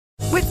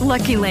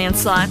Lucky Land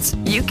Slots,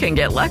 you can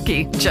get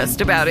lucky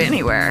just about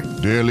anywhere.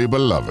 Dearly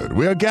beloved,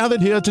 we are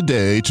gathered here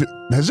today to...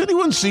 Has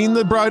anyone seen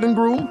the bride and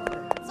groom?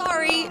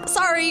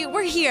 Sorry,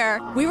 we're here.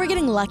 We were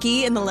getting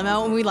lucky in the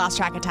limo and we lost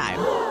track of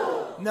time.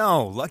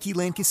 No, Lucky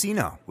Land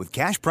Casino, with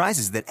cash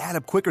prizes that add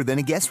up quicker than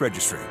a guest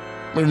registry.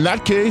 In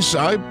that case,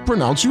 I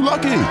pronounce you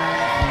lucky.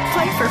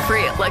 Play for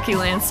free at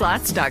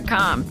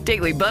LuckyLandSlots.com.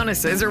 Daily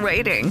bonuses are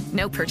waiting.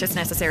 No purchase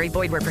necessary.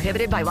 Void where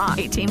prohibited by law.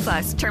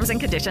 18+. Terms and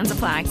conditions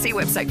apply. See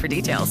website for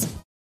details.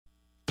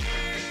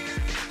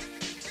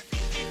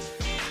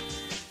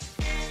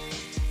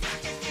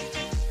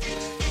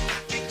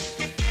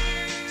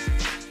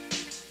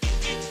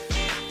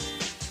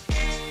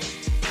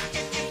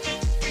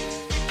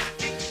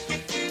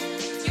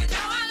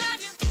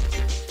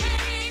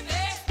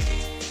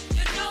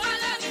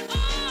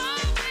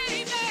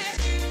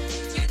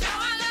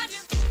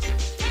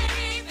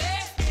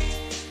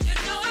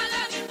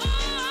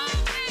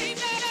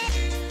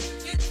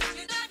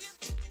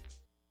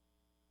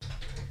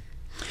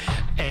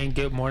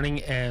 Good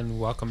morning and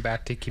welcome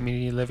back to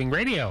Community Living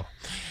Radio.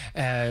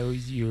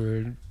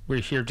 We're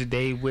here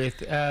today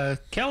with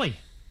Kelly.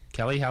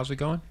 Kelly, how's it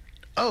going?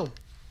 Oh,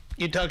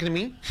 you talking to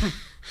me?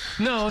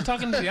 No, I'm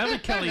talking to the other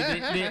Kelly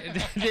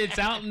that's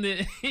out in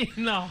the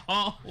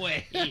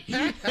hallway.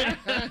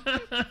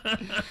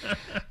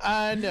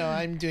 No,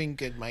 I'm doing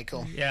good,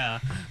 Michael. Yeah.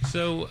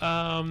 So,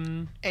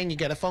 and you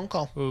got a phone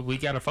call. We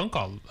got a phone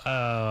call.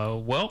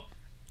 Well,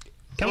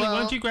 Kelly, why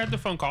don't you grab the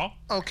phone call?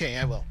 Okay,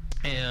 I will.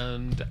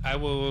 And I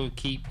will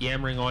keep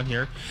yammering on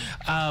here.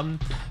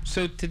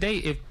 So today,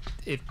 if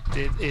it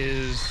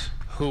is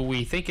who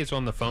we think is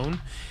on the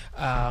phone,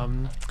 her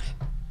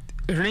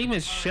name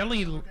is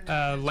Shelly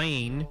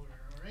Lane,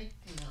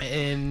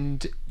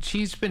 and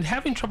she's been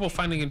having trouble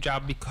finding a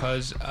job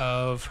because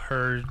of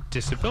her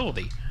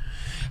disability.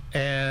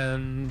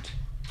 And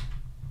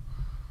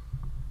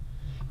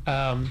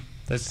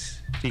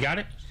you got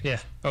it? Yeah.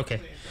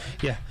 Okay.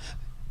 Yeah.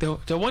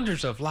 The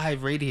wonders of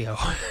live radio.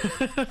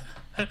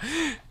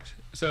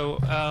 So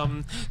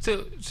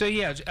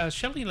yeah,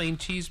 Shelly Lane,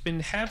 she's been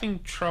having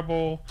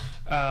trouble,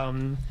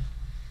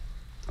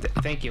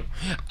 thank you,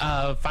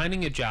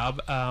 finding a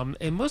job,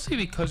 and mostly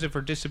because of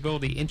her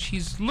disability, and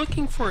she's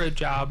looking for a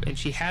job, and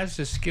she has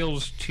the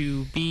skills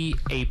to be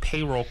a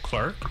payroll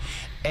clerk,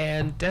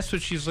 and that's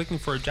what she's looking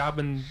for, a job,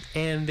 and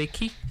they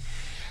keep,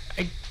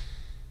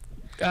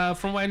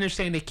 from what I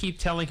understand, they keep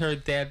telling her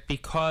that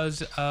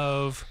because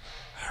of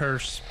her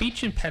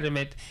speech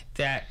impediment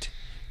that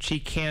she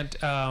can't,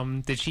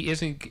 that she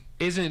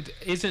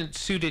isn't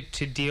suited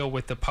to deal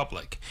with the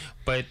public.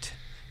 But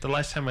the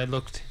last time I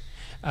looked,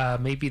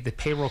 maybe the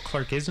payroll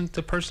clerk isn't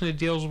the person that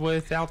deals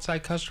with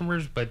outside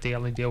customers, but they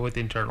only deal with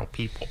internal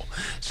people.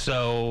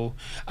 So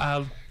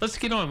let's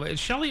get on.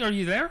 Shelly, are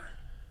you there?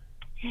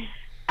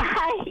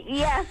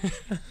 Yes.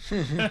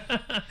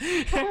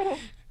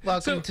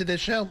 Welcome to the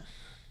show.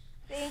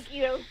 Thank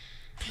you.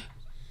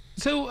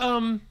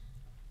 So,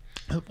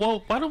 well,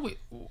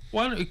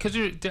 because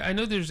I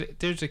know there's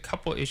a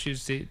couple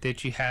issues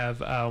that you have.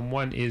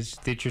 One is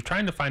that you're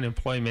trying to find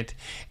employment,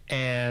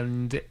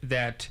 and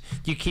that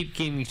you keep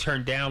getting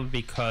turned down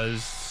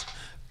because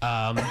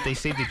they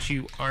say that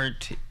you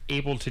aren't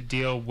able to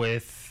deal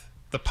with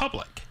the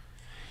public,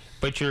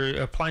 but you're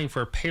applying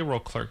for a payroll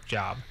clerk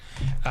job.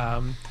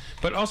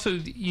 But also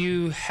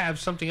you have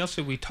something else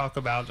that we talk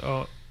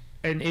about.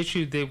 An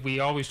issue that we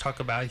always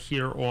talk about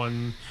here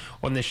on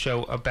this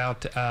show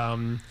about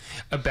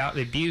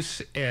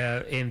abuse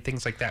and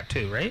things like that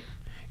too, right?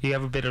 You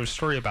have a bit of a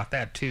story about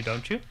that too,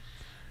 don't you?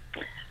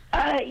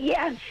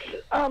 Yes.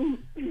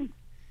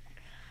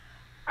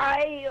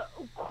 I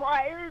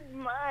acquired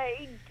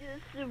my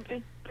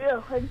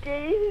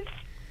disabilities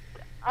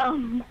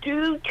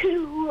due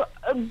to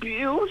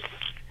abuse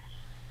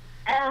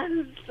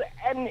as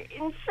an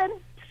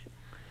infant,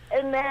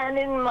 and then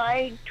in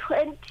my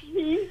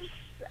 20s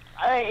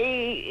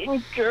I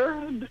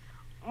endured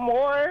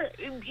more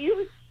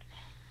abuse,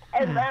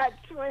 and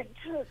that's what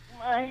took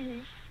my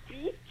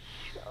speech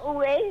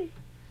away.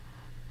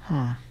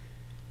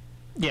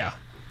 Yeah.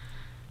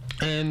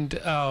 And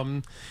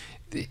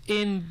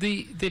in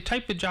the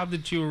type of job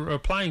that you're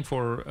applying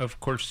for, of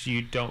course,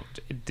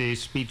 the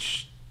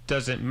speech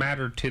doesn't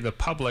matter to the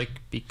public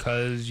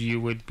because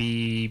you would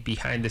be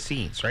behind the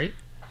scenes, right?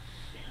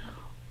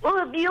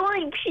 Well, the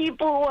only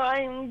people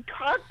I'm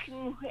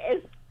talking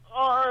with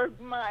are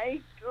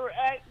my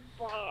direct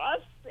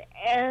boss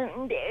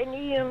and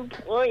any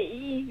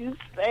employees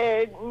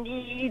that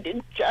need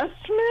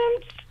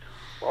adjustments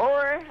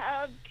or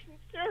have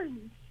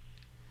concerns.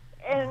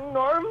 And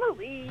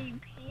normally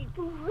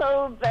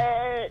people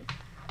that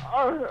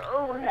are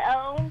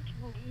around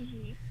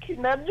me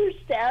can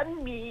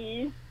understand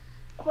me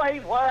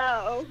quite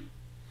well.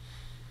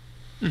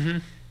 Mm-hmm.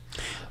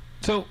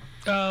 So,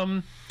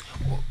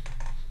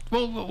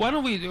 well, why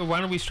don't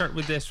we start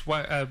with this?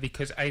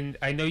 Because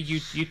I know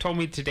you told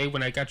me today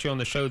when I got you on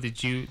the show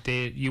that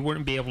you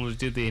wouldn't be able to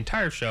do the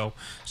entire show.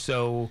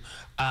 So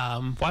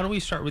why don't we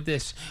start with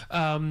this?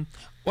 Why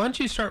don't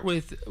you start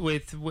with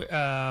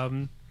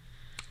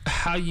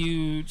how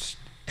you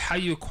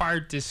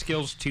acquired the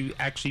skills to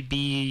actually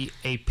be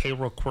a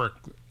payroll clerk,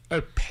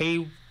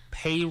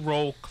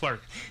 payroll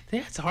clerk.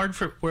 That's a hard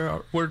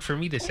word for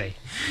me to say.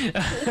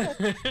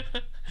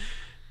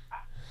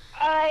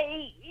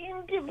 I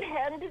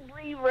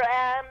independently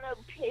ran a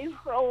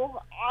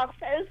payroll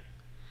office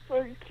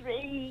for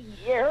 3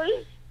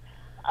 years.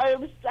 I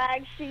was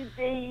actually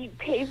the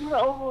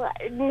payroll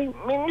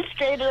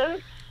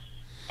administrator,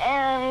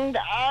 and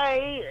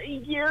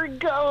a year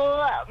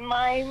ago,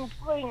 my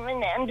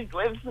employment ended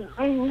with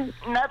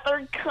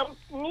another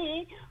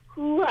company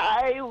who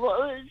I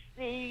was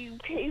the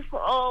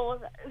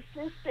payroll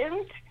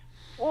assistant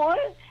for.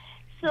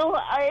 So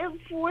I have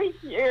 4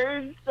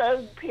 years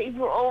of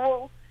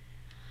payroll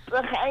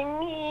behind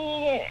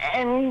me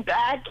and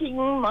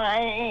backing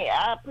my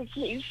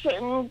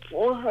application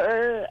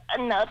for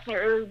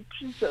another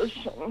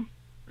position.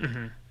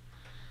 Mm-hmm.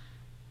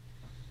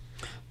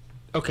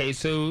 Okay,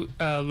 so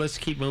let's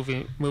keep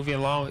moving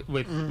along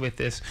with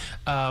this.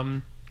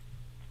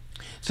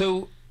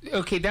 So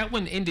okay, that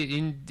one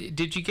ended.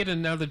 Did you get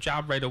another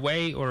job right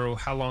away, or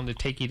how long did it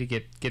take you to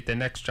get the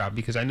next job?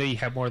 Because I know you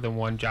have more than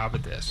one job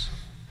at this.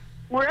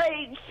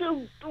 Right.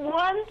 So the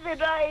one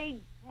that I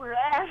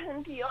ran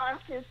in the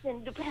office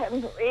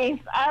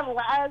independently, that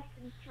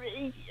lasted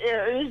 3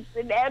 years.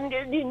 It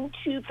ended in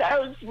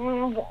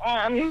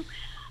 2001.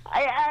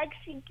 I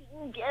actually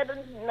didn't get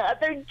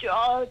another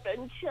job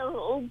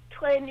until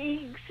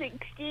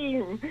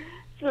 2016.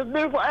 So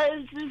there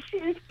was a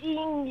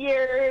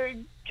 15-year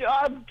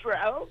job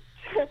drought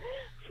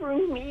for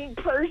me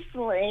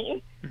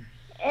personally.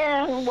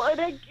 And what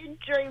I did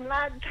during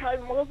that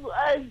time was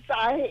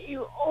I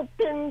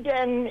opened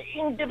an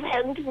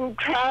independent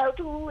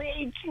travel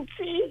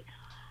agency,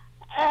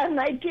 and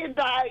I did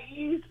that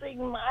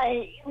using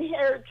my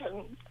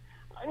inheritance.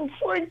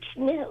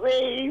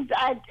 Unfortunately,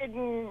 that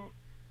didn't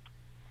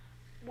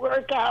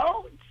work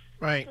out.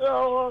 Right.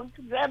 So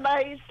then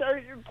I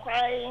started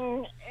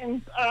applying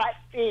and got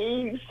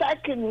the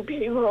second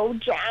payroll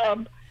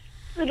job.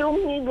 It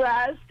only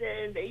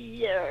lasted a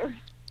year.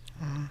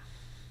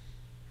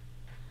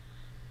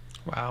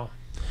 Wow.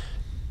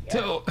 Yeah.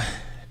 So,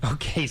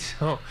 okay,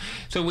 so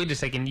wait a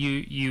second.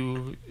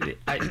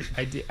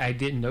 I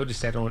didn't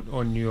notice that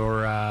on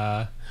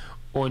your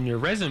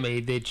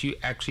resume that you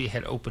actually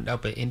had opened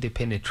up an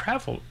independent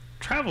travel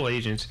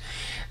agents.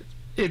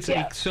 It's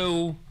yeah. like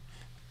so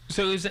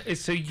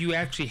you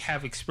actually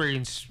have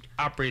experience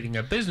operating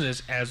a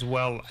business as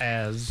well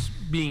as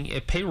being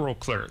a payroll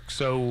clerk.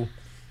 So,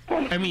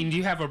 I mean,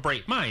 you have a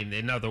bright mind,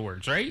 in other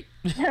words, right?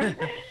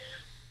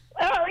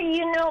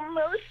 Well,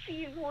 most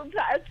people,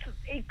 that's what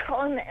they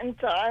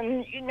comment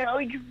on.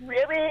 You're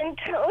really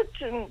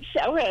intelligent,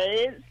 Shelley.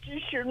 It's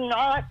just you're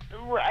not the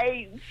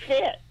right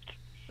fit.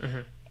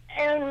 Mm-hmm.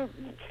 And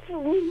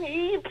for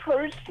me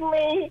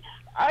personally,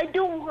 I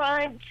don't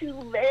want to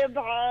live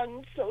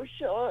on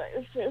social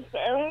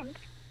assistance.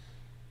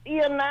 The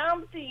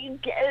amount that you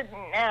get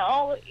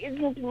now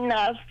isn't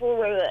enough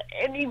for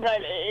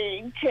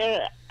anybody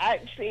to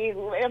actually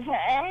live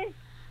on.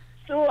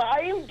 So I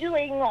am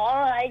doing all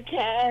I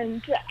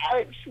can to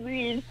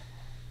actually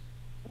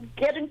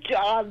get a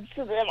job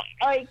so that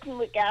I can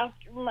look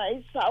after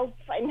myself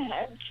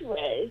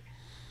financially.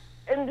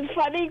 And the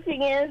funny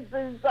thing is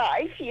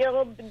I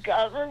feel the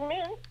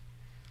government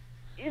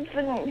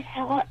isn't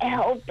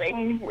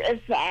helping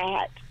with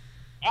that.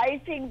 I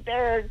think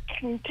they're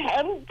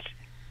content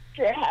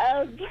to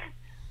have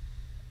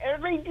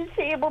every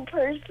disabled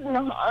person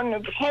on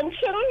a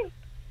pension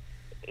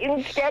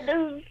instead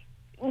of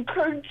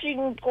encouraging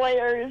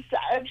employers to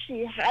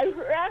actually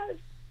hire us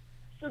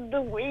so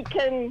that we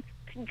can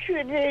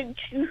contribute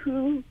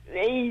to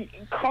the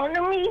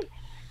economy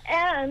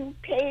and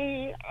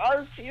pay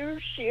our fair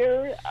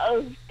share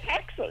of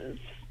taxes.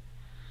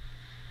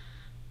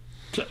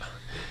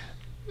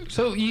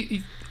 So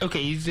you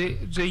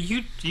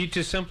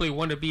just simply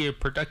want to be a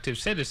productive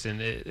citizen,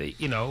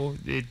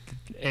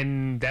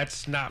 and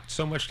that's not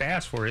so much to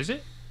ask for, is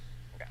it?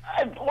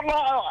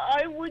 Well,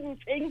 I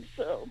wouldn't think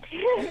so.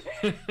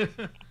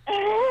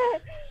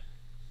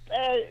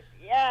 But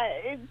yeah,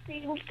 it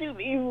seems to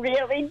be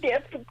really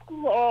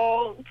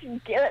difficult to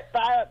get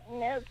that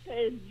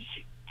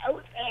message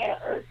out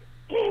there.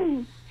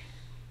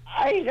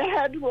 I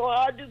had a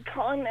lot of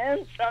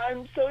comments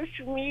on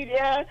social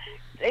media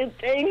that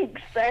think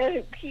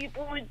that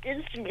people with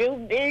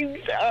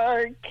disabilities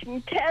are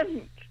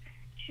content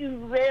to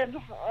live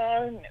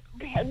on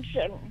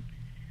pension.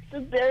 So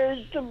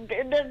there's a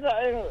bit of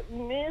a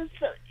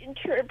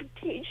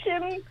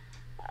misinterpretation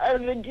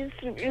of the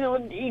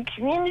disability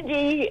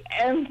community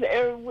and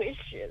their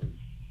wishes.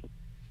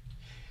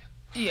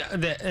 Yeah,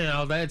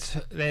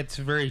 that's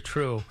very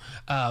true,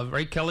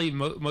 right, Kelly?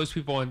 Most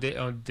people on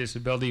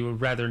disability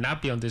would rather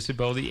not be on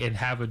disability and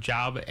have a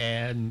job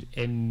and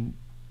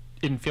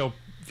feel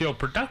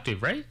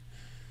productive, right?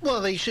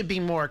 Well, they should be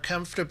more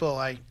comfortable.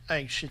 I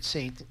should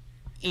say,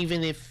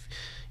 even if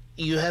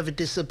you have a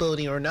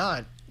disability or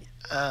not.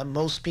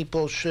 Most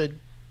people should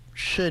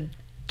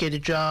get a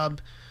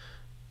job,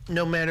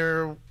 no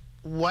matter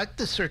what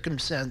the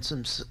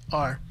circumstances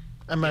are.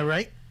 Am I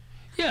right?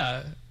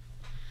 Yeah.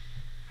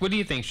 What do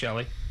you think,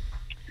 Shelley?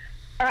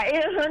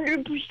 I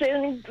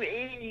 100%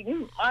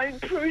 agree. My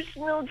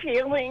personal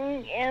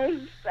feeling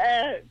is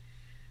that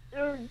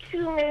there are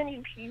too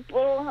many people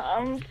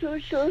on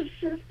social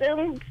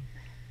systems,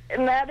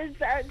 and that is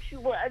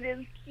actually what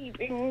is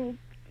keeping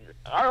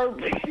our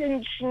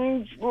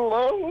pensions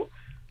low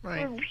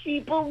Right. for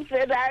people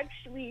that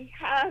actually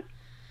have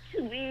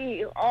to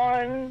be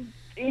on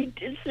a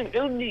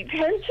disability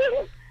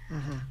pension.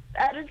 Mm-hmm.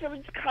 That is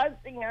what's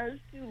causing us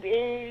to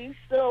be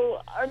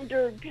so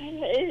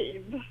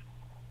underpaid.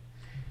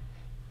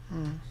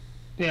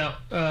 Yeah,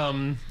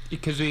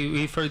 because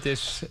we've heard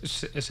this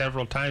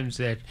several times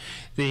that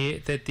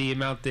the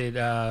amount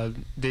that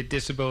the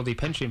disability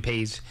pension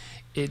pays,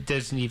 it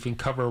doesn't even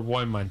cover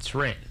 1 month's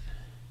rent.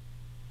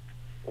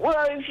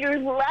 Well, if you're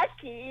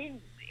lucky,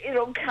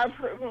 it'll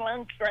cover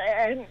month's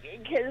rent,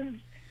 because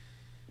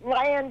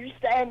my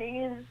understanding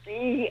is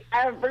the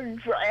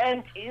average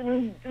rent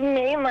in the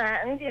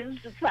mainland is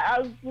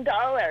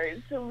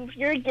 $1,000. So if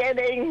you're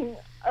getting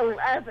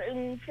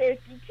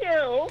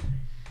 $1,152,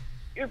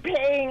 you're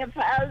paying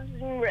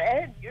 $1,000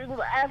 rent. You're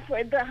left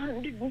with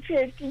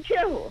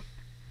 $152.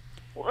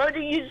 What are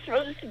you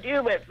supposed to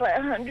do with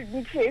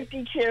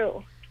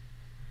 $152?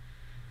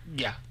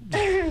 Yeah.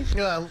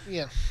 Well,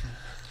 yeah.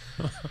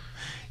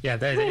 Yeah,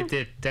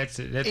 that's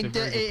a very good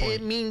point.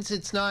 It means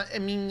it's not. I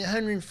mean,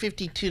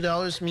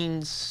 $152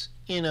 means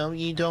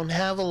you don't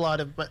have a lot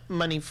of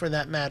money for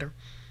that matter.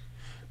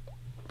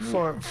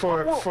 For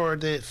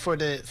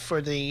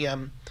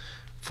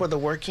the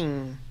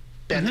working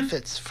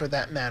benefits for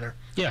that matter.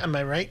 Yeah. Am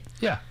I right?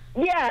 Yeah.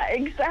 Yeah,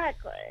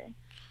 exactly.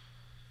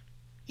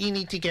 You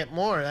need to get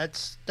more.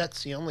 That's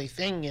the only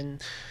thing.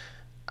 And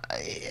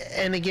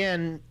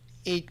again,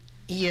 you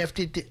have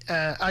to.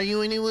 Are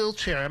you in a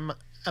wheelchair?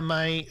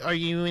 Are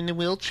you in a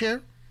wheelchair?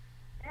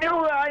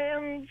 No, I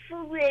am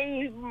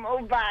fully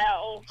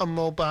mobile. A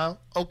mobile.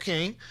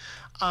 Okay.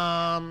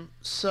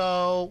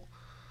 So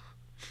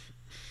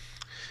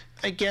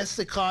I guess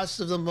the cost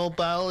of the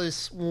mobile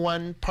is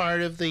one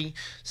part of the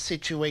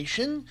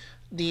situation.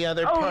 The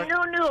other part.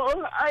 Oh,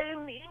 no, I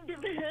am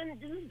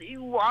independently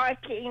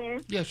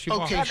walking. Yeah, she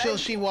Okay, walks. so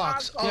she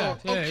walks. Oh,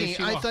 Yeah, okay.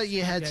 she I walks. thought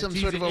you had some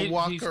she's sort of a she's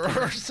walker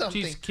or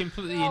something. She's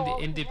completely No,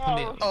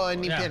 independent. Oh,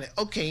 independent.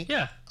 Okay.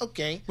 Yeah.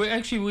 Okay. Well,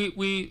 actually,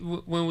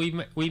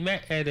 when we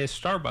met at a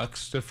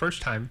Starbucks the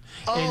first time,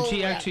 and Oh,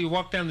 she yeah. actually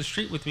walked down the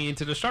street with me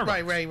into the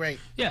Starbucks. Right.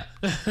 Yeah.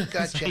 It's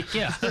Gotcha. like,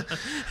 yeah.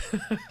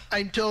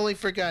 I totally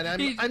forgot.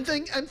 He- I'm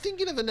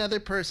thinking of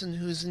another person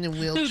who's in a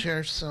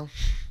wheelchair. So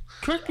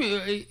Correct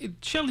me,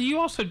 Shelley. You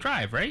also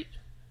drive, right?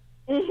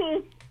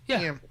 Mm-hmm.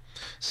 Yeah. yeah.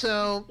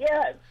 So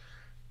Yeah.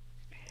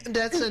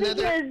 that's The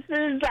another. thing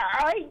is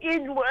I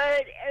did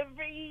what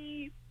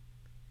every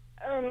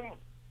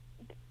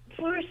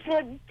person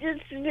with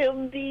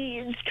disability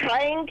is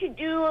trying to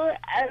do.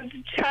 As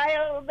a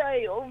child,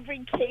 I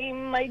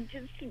overcame my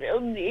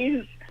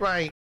disabilities.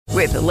 Right.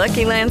 With the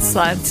Lucky Land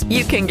Slots,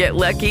 you can get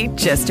lucky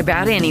just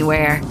about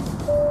anywhere.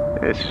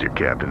 This is your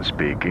captain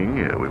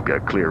speaking. We've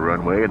got clear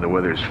runway and the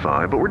weather's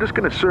fine, but we're just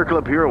going to circle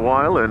up here a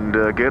while and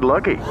get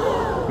lucky.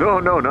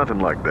 No, nothing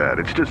like that.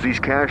 It's just these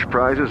cash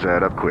prizes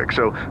add up quick.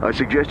 So I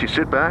suggest you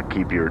sit back,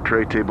 keep your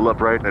tray table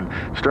upright, and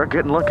start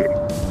getting lucky.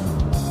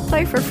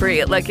 Play for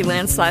free at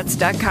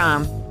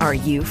LuckyLandSlots.com. Are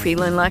you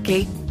feeling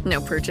lucky?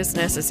 No purchase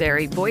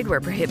necessary. Void where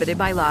prohibited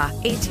by law.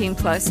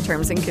 18+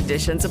 terms and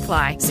conditions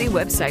apply. See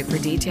website for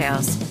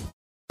details.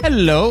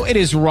 Hello, it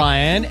is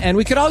Ryan, and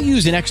we could all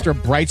use an extra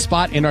bright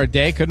spot in our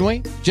day, couldn't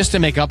we? Just to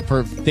make up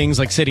for things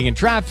like sitting in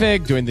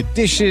traffic, doing the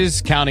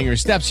dishes, counting your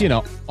steps,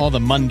 all the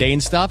mundane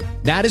stuff.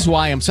 That is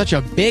why I'm such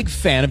a big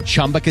fan of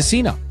Chumba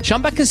Casino.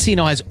 Chumba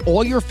Casino has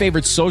all your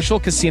favorite social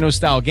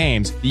casino-style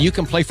games that you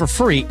can play for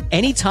free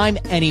anytime,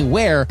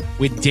 anywhere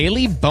with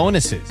daily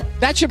bonuses.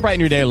 That should brighten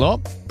your day a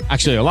little.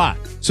 Actually, a lot.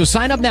 So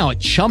sign up now at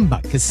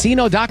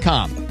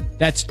ChumbaCasino.com.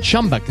 That's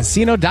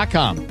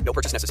ChumbaCasino.com. No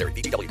purchase necessary.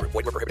 VGW Group.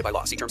 Void where prohibited by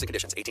law. See terms and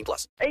conditions.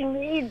 18+. I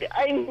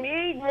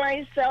made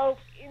myself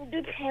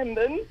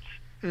independent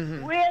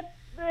with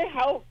the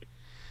help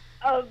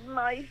of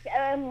my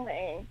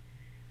family.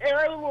 There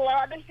are a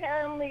lot of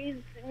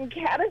families in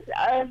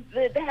Canada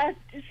that have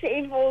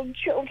disabled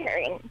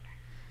children.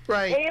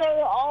 Right. They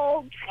are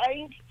all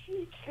trying to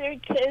teach their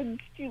kids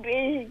to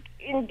be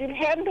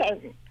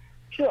independent,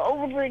 to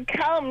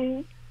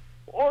overcome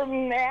or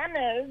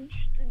manage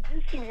the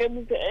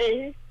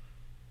disability.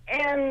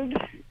 And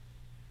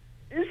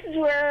this is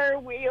where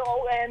we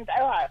all end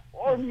up,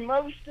 or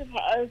most of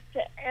us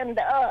end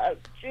up,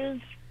 just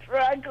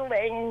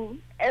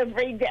struggling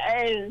every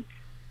day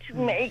to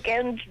make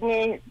ends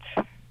meet.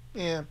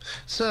 Yeah.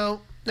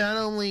 So not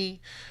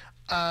only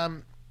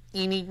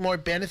you need more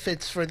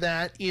benefits for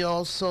that, you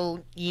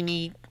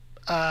need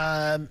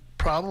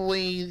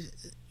probably,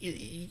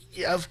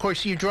 of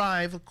course, you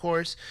drive, of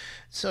course,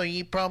 so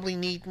you probably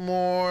need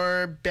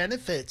more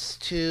benefits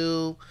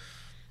to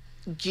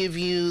give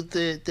you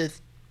the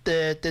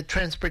the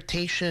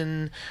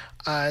transportation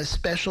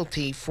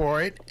specialty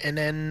for it, and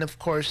then of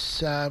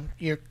course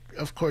your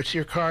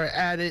car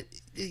added.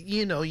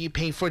 You know, you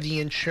pay for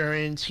the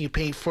insurance, you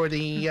pay for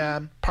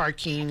the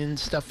parking and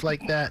stuff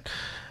like that,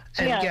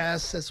 and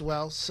gas as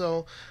well.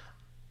 So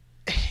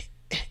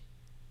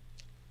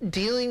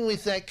dealing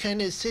with that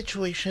kind of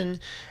situation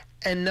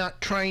and not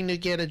trying to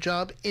get a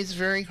job is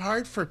very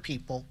hard for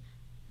people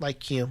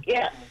like you.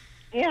 Yeah.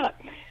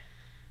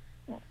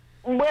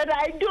 What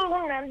I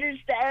don't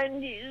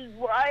understand is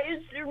why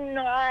is there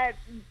not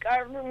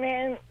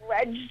government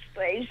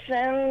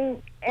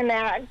legislation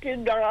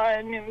enacted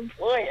on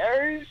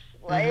employers?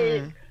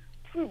 Like,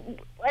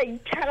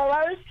 tell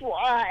us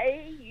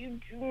why you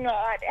do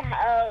not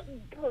have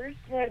a person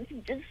with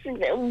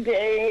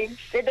disability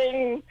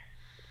sitting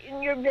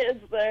in your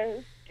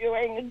business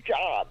doing a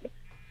job.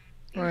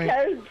 Right.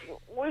 Because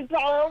with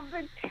all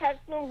the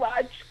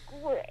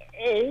technological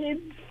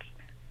aids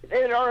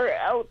that are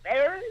out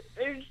there,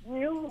 there's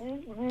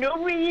no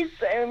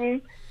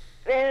reason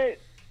that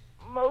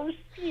most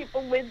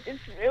people with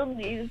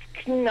disabilities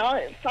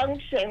cannot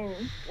function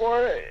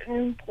for an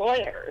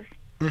employer.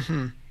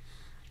 Mm-hmm.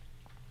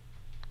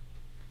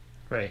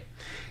 Right.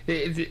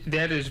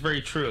 That is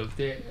very true.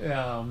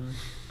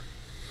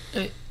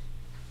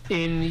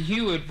 And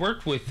you had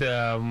worked with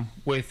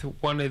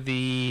one of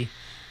the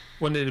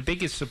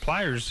biggest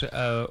suppliers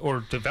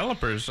or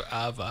developers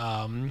of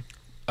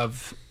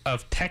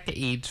tech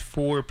aids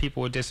for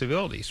people with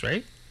disabilities,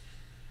 right?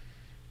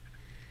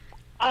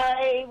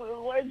 I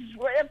was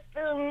with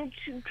them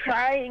to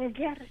try and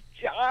get a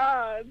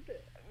job.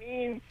 I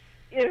mean,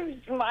 it was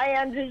my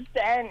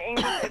understanding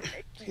that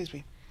Excuse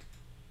me.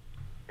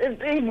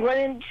 they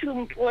went to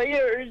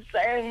employers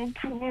and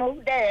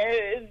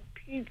promoted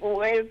people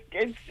with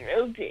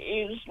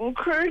disabilities,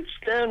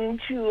 encouraged them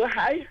to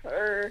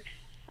hire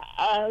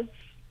us.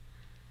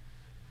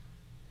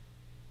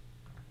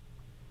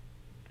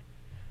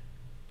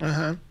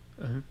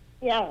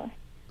 Yeah.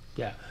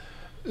 Yeah.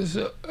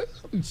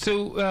 So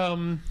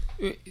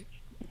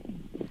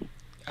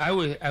I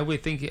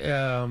would think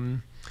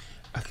I'm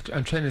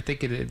trying to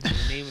think of the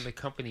name of the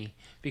company,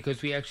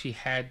 because we actually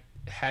had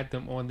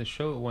them on the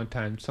show at one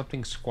time.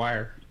 Something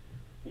Squire.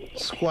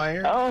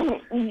 Squire?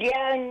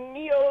 Yeah,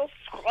 Neil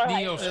Squire.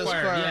 Neil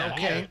Squire, yeah.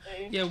 Okay.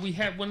 Yeah, we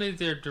had one of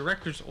their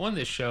directors on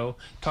the show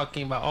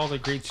talking about all the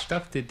great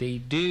stuff that they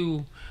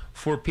do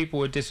for people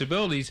with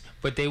disabilities,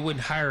 but they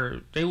wouldn't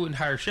hire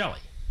Shelley.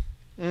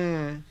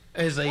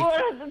 It's like,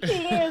 well, the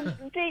thing is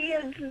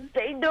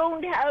they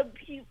don't have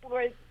people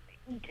with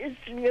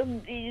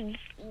disabilities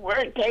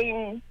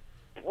working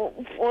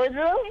for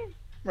them.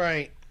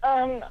 Right.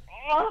 All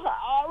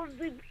of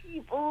the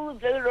people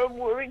that are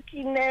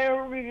working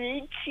there,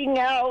 reaching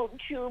out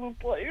to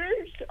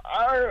employers,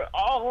 are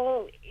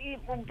all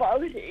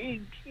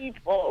able-bodied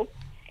people.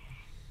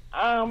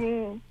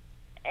 And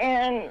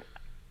I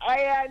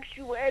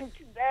actually went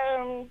to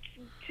them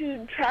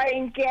to try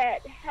and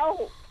get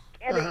help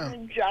getting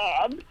a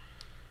job.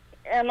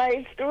 And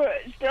I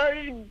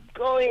started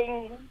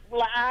going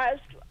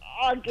last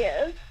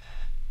August.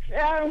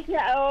 Found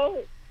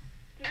out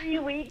 3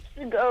 weeks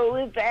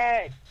ago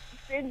that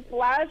since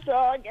last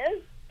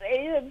August,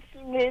 they have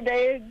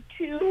submitted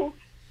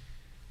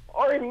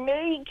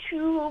made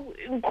two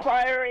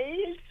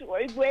inquiries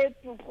with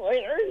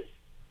employers,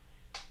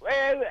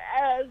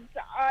 whereas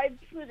I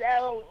put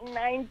out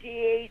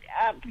 98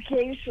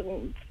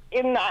 applications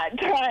in that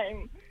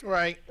time.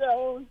 Right.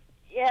 So,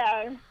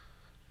 yeah.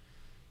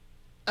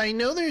 I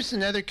know there's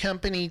another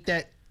company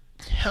that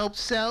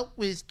helps out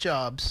with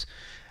jobs.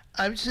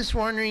 I was just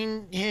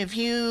wondering, have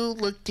you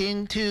looked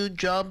into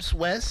Jobs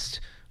West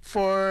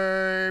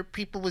for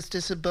people with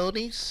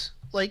disabilities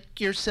like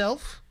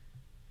yourself?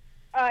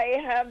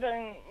 I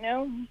haven't,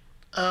 no.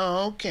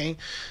 Oh, okay.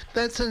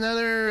 That's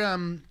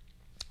another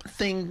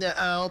thing that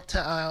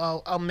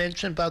I'll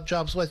mention about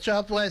Jobs West.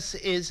 Jobs West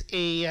is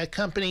a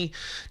company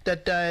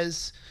that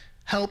does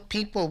help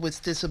people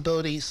with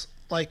disabilities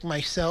like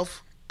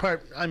myself.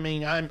 I'm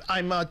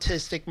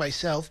autistic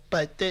myself,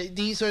 but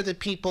these are the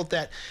people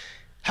that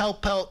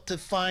help out to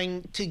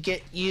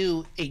get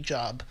you a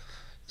job.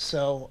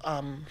 So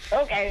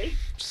okay.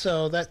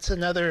 So that's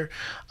another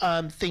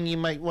thing you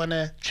might want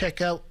to check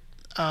out.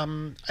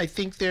 I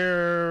think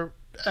they're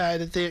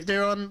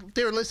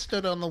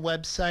listed on the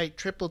website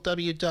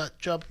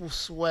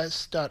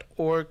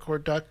www.jobswest.org or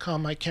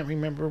 .com. I can't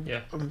remember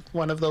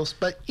one of those,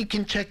 but you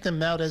can check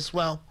them out as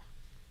well.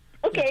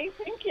 Okay,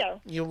 thank you.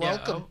 You're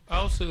welcome.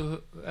 I'll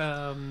also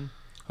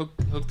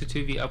hook the two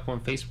of you up on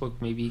Facebook.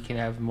 Maybe you can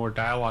have more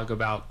dialogue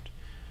about,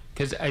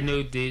 because I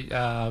know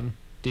that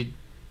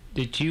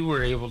you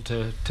were able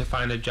to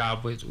find a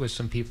job with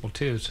some people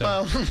too.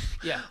 So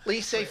yeah,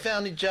 Lisa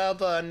found a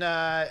job on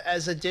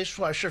as a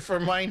dishwasher for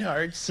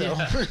Meinhard. So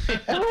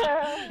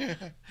I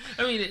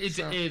mean,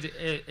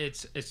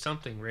 it's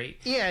something, right?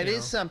 Yeah, it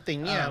is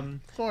something. Yeah, of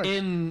course.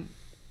 And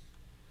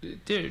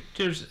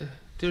there's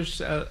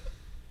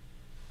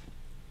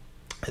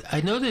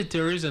I know that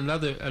there is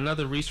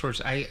another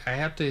resource. I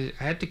had to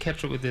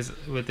catch up with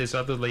this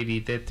other lady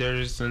that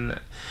there's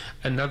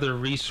another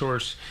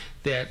resource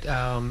that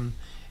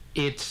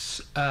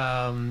it's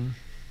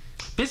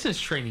business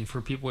training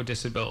for people with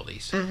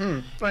disabilities.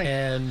 Right.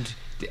 And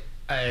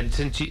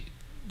since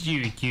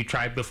you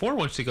tried before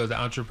once to go the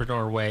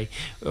entrepreneur way,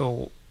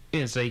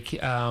 it's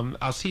like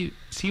I'll see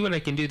what I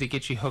can do to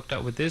get you hooked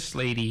up with this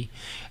lady,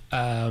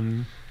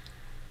 and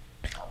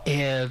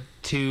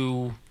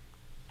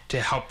to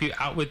help you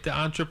out with the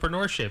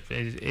entrepreneurship.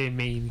 I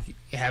mean,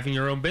 having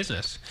your own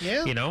business.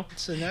 Yeah, you know,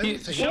 it's another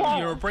thing. Shelly,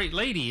 you're a great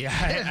lady.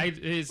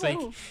 It's like,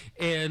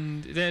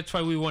 and that's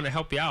why we want to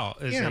help you out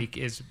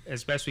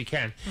as best we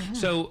can.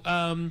 So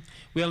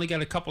we only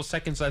got a couple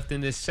seconds left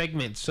in this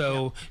segment.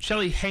 So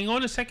Shelly, hang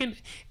on a second,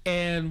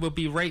 and we'll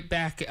be right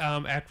back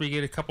after we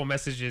get a couple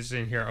messages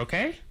in here.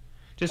 Okay,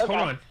 just hold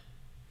on.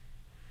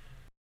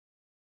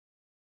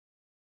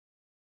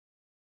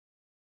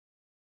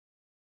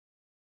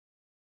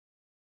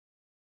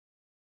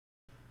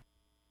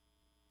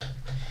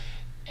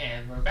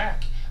 And we're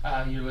back.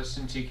 You're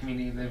listening to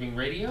Community Living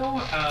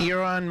Radio.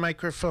 You're on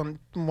microphone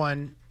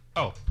 1.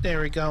 Oh.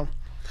 There we go.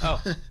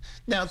 Oh.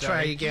 Now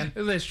try again.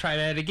 Let's try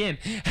that again.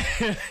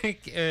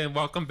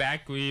 Welcome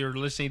back. We are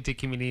listening to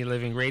Community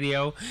Living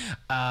Radio.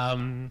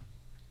 And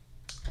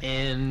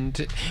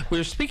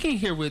we're speaking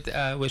here with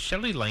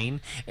Shelly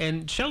Lane.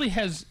 And Shelly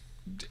has...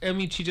 I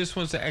mean, she just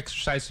wants to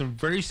exercise some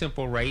very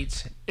simple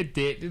rights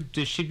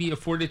that should be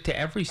afforded to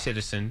every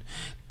citizen: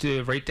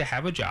 the right to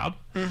have a job,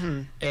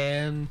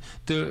 and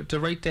the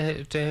right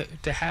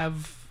to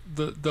have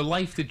the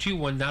life that you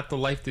want, not the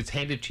life that's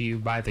handed to you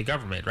by the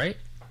government, right?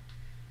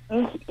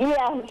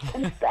 Yes,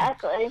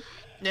 exactly.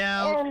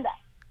 Now, and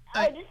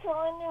I just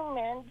want to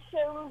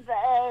mention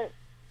that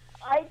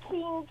I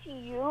came to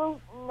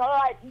you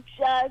not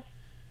just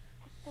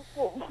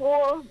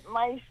for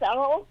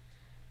myself,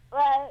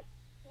 but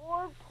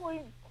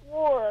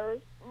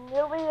 4.4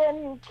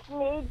 million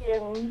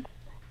Canadians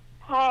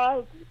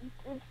have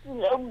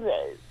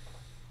disabilities.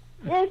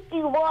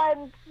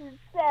 51%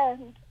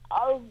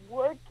 of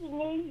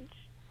working age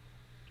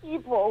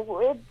people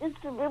with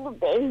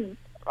disabilities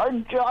are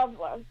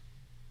jobless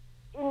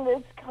in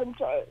this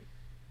country.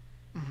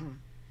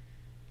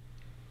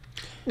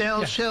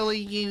 Now, Shelley,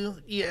 you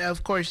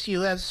of course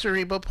you have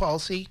cerebral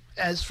palsy.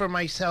 As for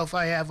myself,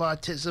 I have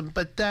autism,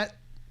 but that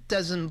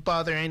doesn't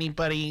bother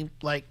anybody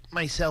like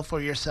myself or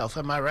yourself.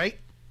 Am I right?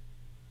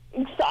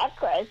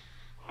 Exactly.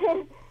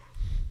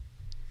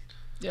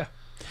 Yeah.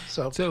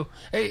 So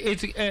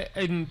it's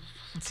and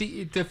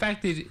see the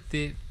fact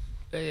that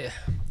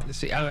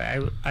see,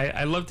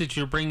 I love that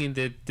you're bringing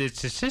the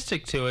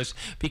statistic to us,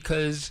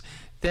 because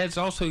that's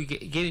also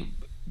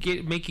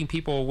making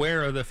people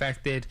aware of the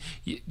fact that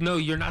no,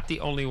 you're not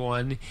the only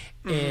one,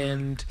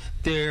 and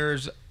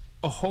there's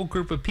a whole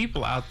group of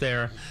people out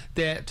there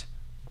that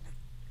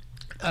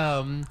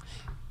I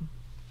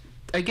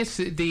guess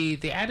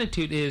the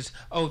attitude is,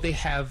 oh, they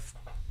have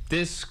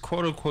this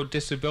quote unquote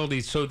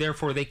disability, so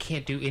therefore they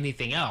can't do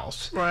anything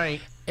else. Right.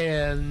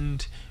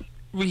 And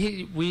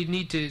we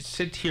need to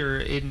sit here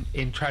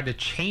and try to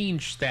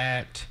change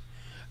that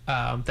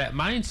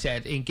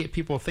mindset and get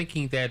people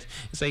thinking that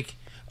it's like,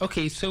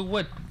 okay, so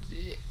what?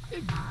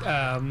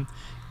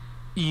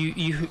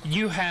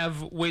 You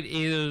have what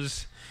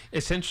is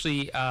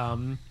essentially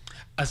a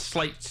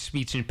slight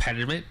speech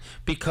impediment,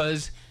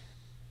 because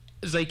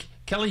it's like,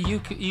 Kelly,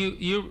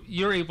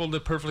 you're able to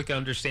perfectly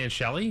understand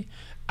Shelley.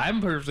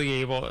 I'm perfectly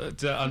able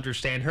to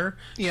understand her.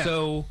 Yeah.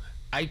 So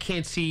I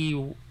can't see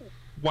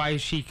why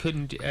she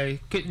couldn't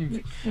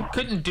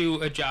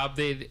do a job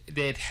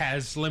that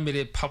has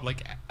limited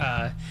public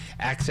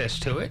access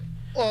to it.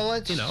 Well,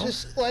 let's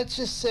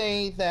just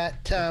say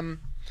that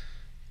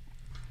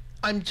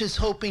I'm just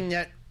hoping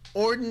that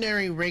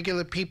ordinary,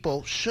 regular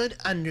people should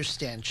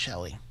understand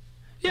Shelley.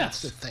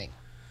 Yes. That's the thing,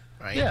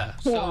 right? Yeah.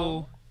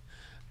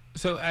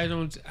 So I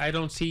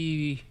don't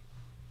see.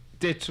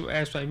 That's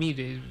what I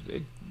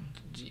mean.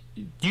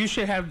 You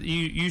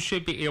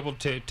should be able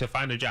to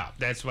find a job.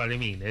 That's what I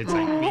mean. It's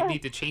like we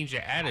need to change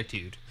the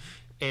attitude,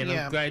 and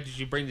I'm glad that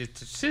you bring the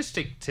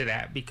statistic to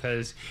that,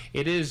 because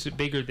it is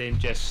bigger than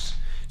just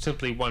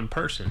simply one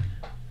person.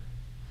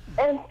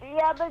 And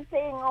the other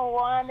thing I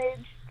wanted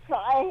to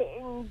try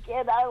and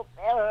get out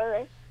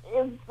there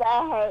is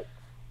that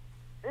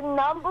the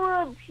number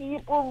of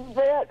people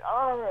that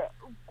are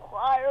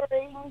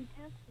acquiring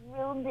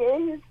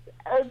disabilities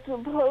as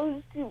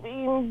opposed to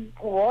being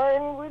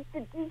born with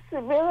the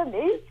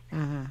disabilities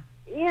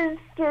is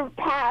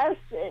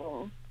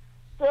surpassing.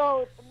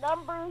 So the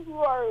number who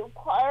are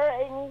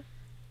acquiring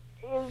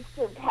is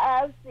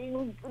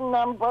surpassing the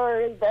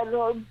number that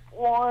are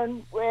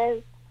born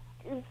with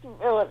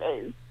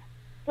disabilities.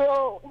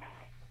 So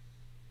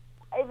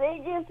I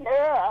think if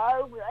there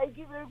are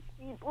regular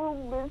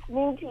people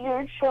listening to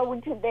your show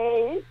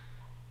today,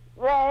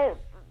 that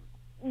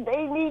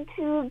they need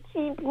to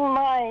keep in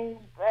mind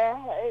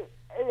that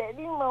at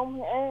any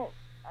moment,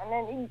 on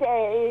any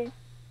day,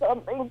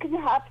 something can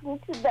happen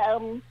to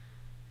them.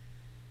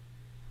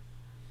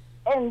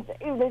 and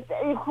if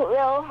they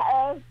will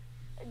have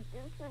a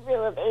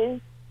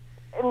disability,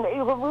 and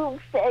they will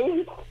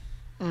face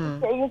the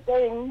same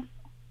things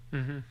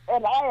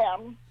that I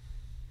am.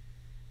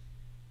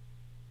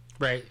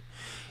 Right.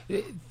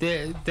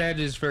 That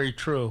is very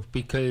true,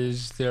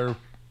 because there are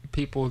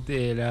people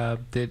that are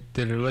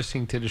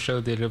listening to the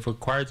show that have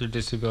acquired their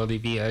disability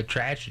via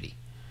tragedy.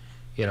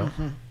 You know.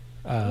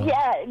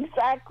 Yeah,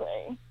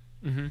 exactly.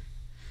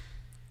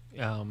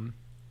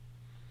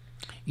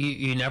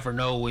 You never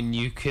know when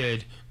you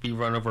could be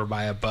run over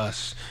by a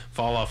bus,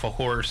 fall off a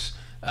horse.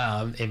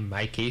 In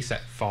my case, I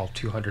fall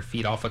 200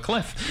 feet off a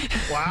cliff.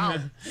 Wow.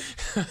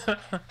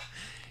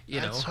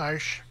 That's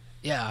harsh.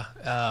 Yeah.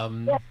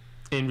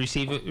 And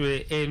receive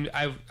it. And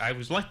I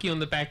was lucky on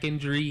the back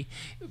injury.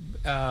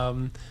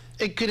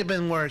 It could have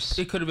been worse.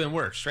 It could have been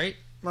worse, right?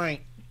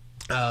 Right.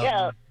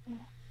 Yeah.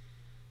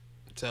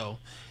 So,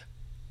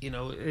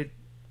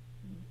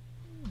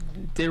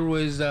 there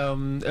was a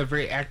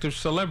very active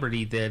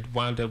celebrity that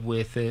wound up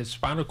with a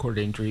spinal cord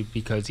injury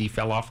because he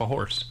fell off a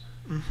horse.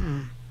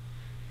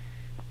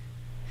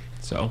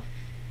 So.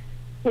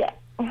 Yeah.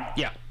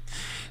 Yeah.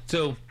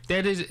 So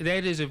that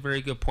is a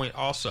very good point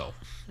also.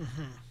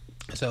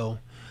 So,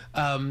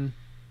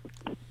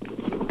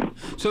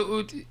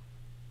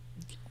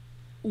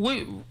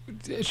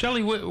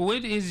 Shelley,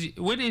 what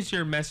is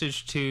your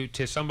message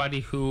to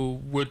somebody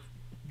who would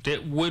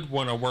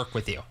want to work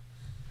with you?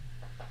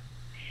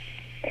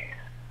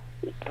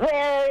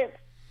 That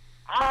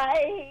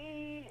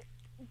I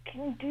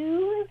can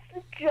do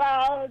the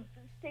job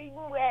the same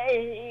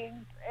way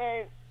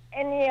as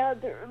any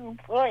other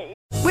employee.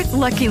 With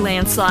Lucky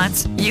Land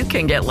Slots, you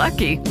can get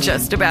lucky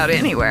just about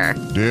anywhere.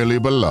 Dearly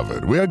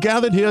beloved, we are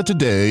gathered here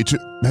today to...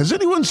 Has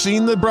anyone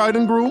seen the bride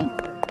and groom?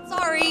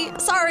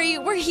 Sorry,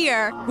 we're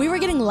here. We were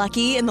getting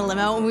lucky in the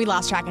limo and we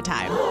lost track of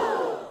time.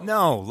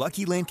 No,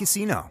 Lucky Land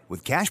Casino,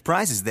 with cash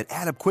prizes that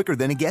add up quicker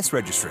than a guest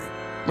registry.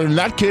 In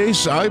that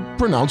case, I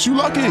pronounce you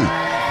lucky.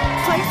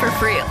 Play for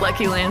free at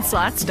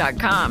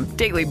LuckyLandSlots.com.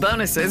 Daily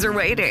bonuses are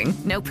waiting.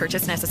 No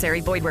purchase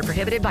necessary. Void where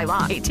prohibited by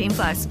law.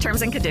 18+.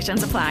 Terms and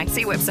conditions apply.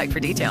 See website for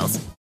details.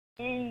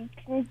 You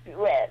can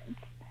do it.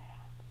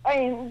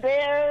 I'm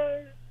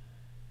there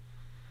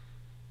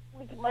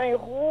with my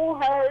whole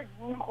heart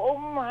and whole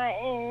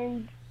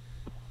mind.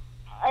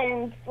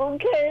 I'm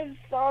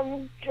focused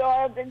on the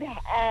job at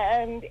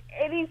hand.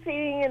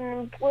 Anything an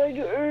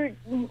employer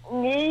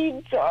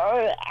needs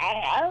or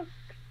asks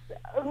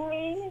of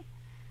me,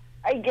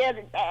 I get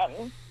it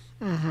done.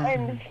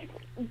 And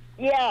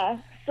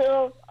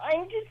so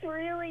I'm just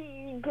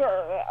really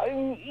eager.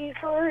 I'm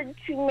eager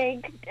to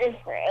make a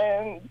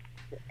difference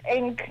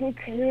and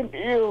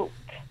contribute.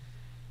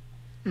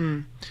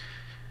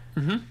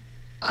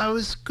 I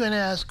was going to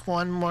ask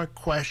one more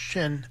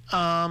question.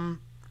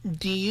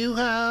 Do you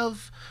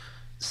have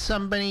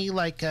somebody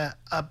like an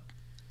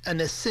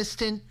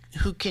assistant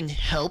who can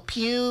help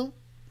you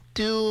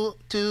to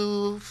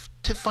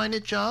find a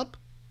job?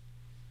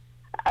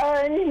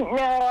 No,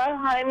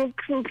 I'm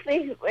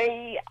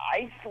completely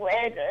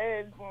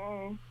isolated.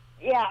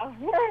 Yeah.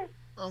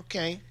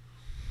 Okay.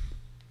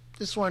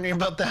 Just wondering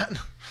about that.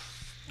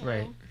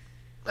 Right.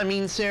 I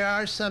mean, there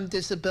are some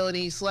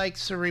disabilities like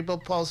cerebral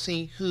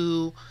palsy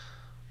who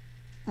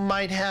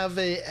might have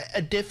a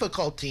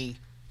difficulty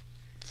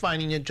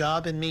finding a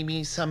job, and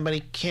maybe somebody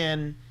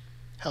can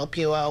help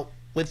you out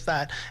with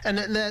that. And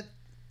that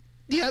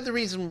the other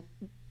reason,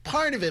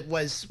 part of it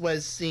was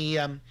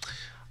the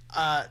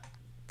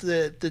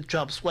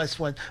Jobs West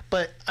one,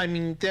 but I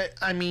mean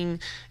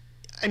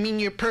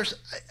your person.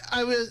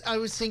 I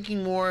was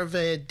thinking more of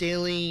a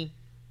daily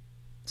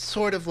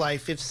sort of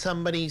life. If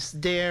somebody's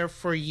there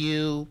for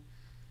you,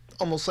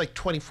 almost like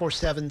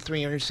 24/7,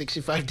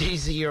 365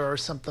 days a year, or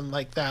something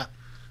like that.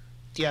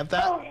 Do you have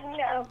that? Oh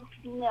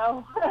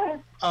no.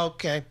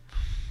 Okay.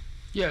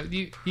 Yeah,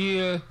 you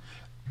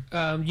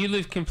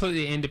live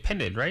completely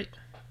independent, right?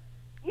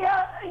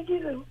 Yeah, I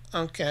do.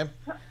 Okay.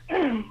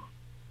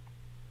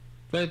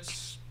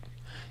 That's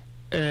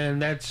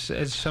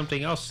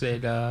something else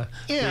that that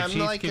she's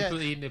like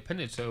completely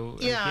independent. So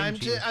yeah,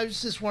 I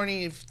was just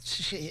wondering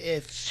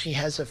if she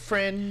has a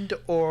friend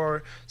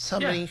or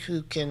somebody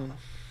who can.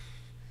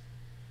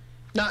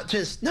 Not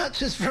just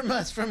from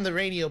us, from the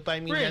radio, but I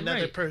mean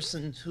another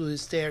person who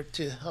is there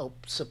to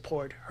help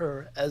support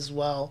her as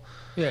well.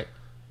 Yeah.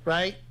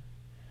 Right?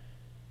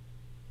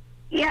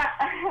 Yeah.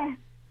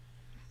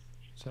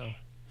 So,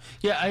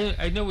 yeah,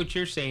 I know what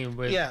you're saying,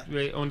 but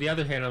on the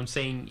other hand, I'm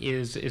saying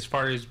is as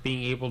far as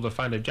being able to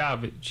find a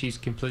job, she's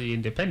completely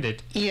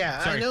independent.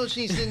 Yeah, Sorry. I know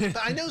she's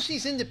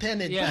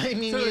independent. Yeah. But I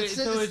mean, it's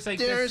like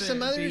there are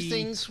some other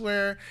things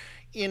where,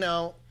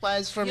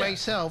 as for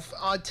myself,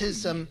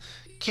 autism.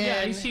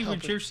 Yeah, I see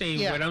what you're saying.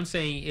 Yeah. What I'm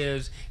saying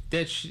is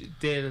that should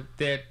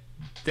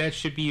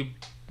be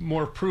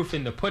more proof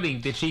in the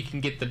pudding that she can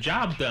get the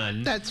job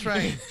done. That's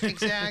right.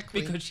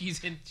 Exactly. Because she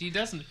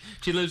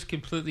lives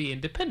completely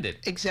independent.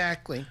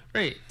 Exactly.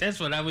 Right.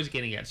 That's what I was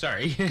getting at.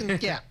 Sorry.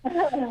 Yeah.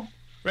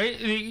 Right?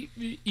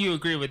 You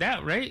agree with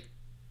that, right?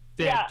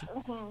 that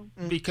Yeah.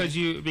 because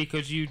you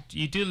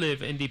do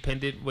live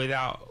independent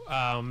without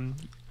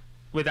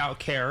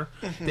care,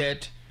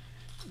 that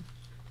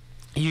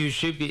you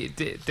should be.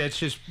 That's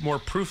just more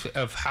proof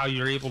of how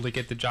you're able to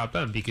get the job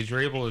done, because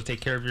you're able to take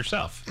care of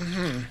yourself.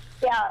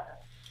 Yeah.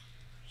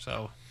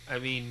 So, I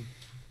mean,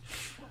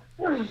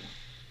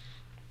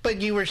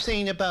 But you were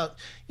saying about,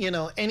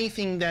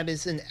 anything that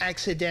is an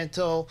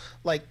accidental,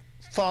 like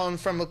falling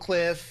from a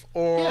cliff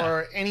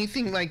or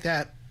anything like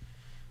that,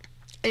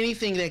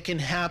 anything that can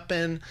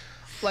happen,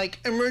 like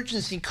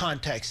emergency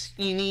context.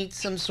 You need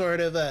some sort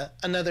of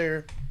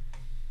another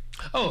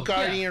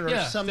guardian or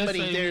somebody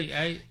that's what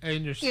there. I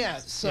understand. Yeah,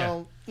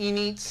 so you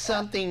need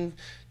something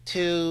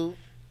to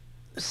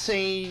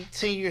say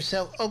to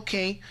yourself,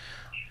 okay,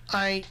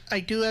 I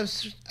do have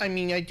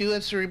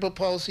cerebral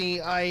palsy.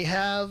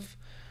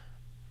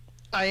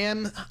 I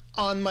am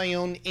on my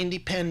own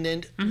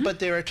independent, but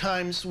there are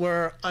times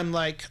where I'm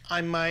like,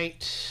 I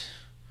might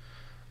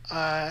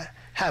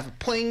have a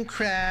plane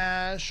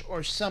crash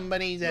or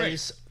somebody that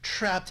is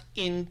trapped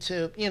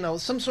into,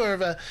 some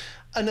sort of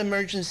an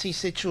emergency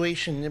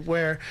situation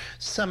where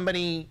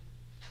somebody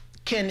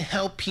can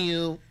help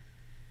you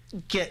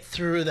get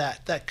through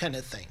that kind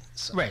of thing.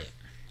 So. Right.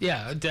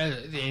 Yeah,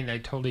 and I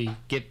totally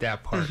get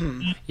that part.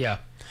 Yeah.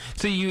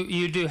 So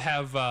you do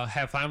have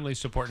family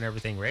support and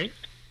everything, right?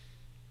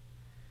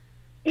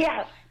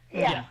 Yeah.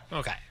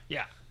 Okay.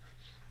 Yeah.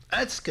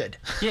 That's good.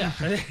 Yeah.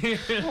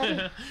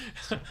 At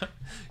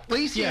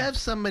least you have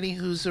somebody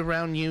who's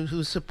around you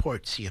who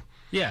supports you.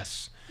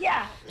 Yes.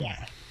 Yeah.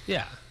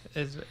 Yeah.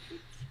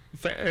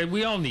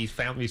 We all need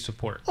family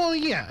support. Oh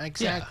yeah,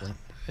 exactly.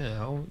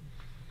 Yeah.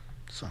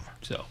 So.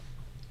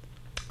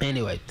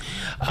 Anyway,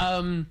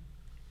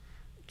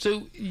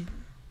 so.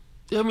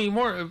 I mean,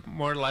 more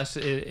or less,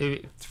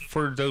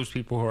 for those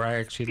people who are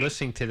actually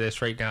listening to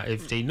this right now,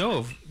 if they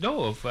know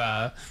of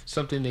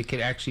something that could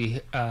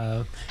actually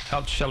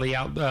help Shelly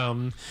out,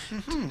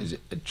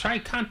 try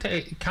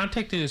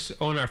contacting us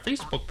on our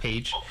Facebook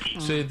page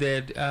so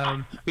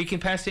that we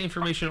can pass the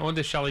information on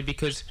to Shelly,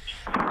 because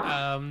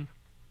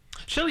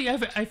Shelly,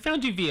 I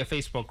found you via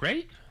Facebook,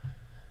 right?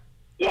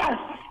 Yes.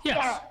 Yes.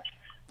 Yeah.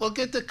 We'll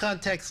get the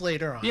context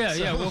later on. Yeah,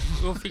 so. yeah,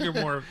 we'll figure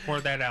more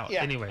of that out.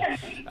 Yeah. Anyway.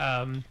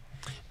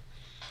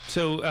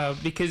 So,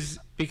 because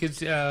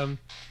I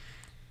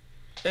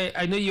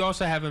know you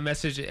also have a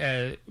message,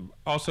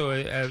 also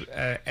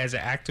as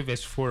an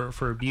activist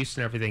for abuse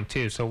and everything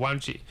too. So why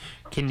don't you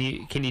can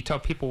you tell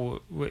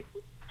people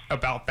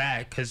about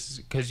that?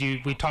 Because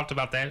we talked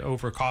about that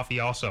over coffee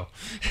also.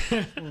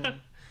 Yeah,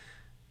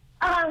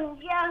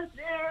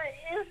 there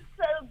is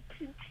a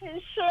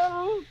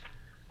petition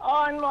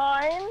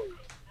online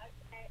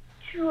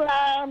to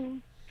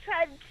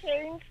try to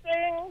change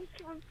things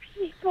for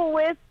people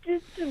with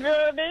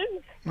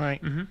disabilities.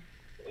 Right.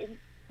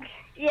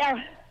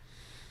 Yeah.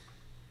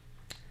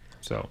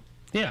 So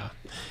yeah.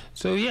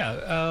 So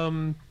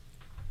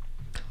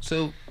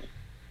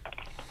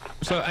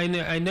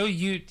I know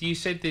you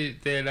said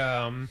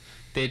that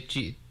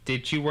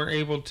you weren't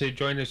able to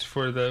join us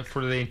for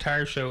the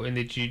entire show, and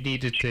that you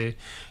needed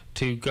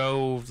to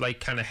go like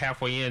kind of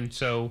halfway in.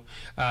 So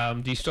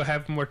do you still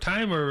have more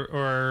time,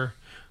 or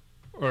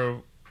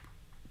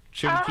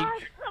should we keep?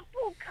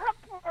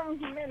 Couple of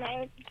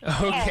minutes.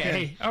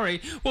 Okay. All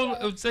right.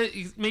 Well, so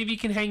maybe you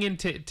can hang in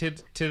to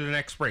the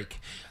next break.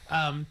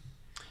 I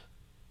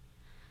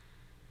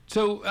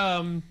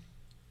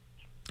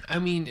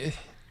mean,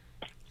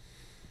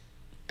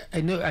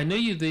 I know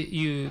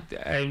you.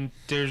 I'm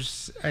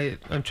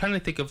trying to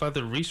think of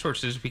other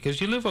resources, because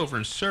you live over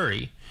in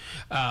Surrey,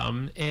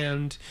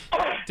 and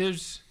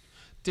there's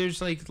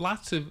like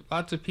lots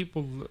of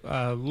people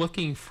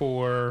looking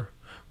for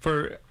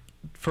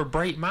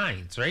bright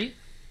minds, right?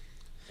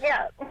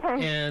 Yeah.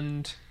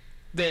 And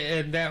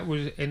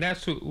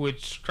that's what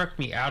struck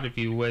me out of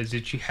you, was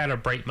that you had a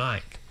bright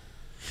mind.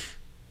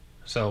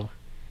 So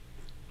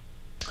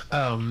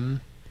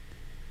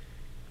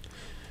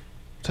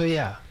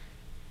yeah.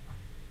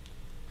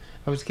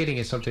 I was getting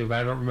at something, but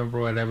I don't remember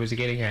what I was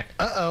getting at.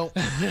 Uh-oh.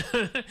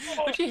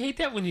 Don't you hate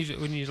that when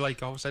you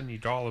like all of a sudden you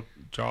draw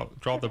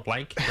the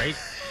blank, right?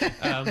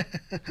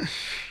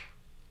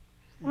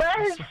 But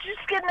I was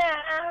just gonna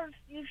ask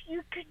if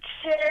you could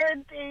share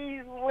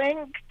the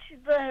link to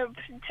the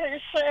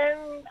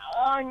petition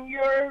on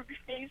your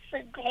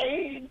Facebook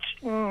page.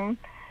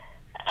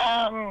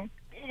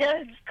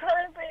 Because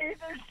currently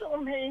there's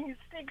only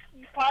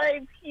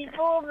 65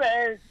 people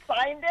that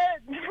signed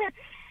it.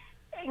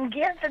 And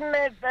given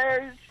that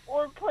there's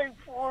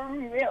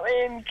 4.4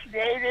 million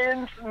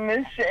Canadians in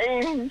the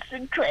same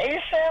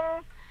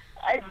situation,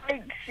 I'd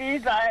like to see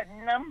that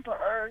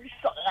number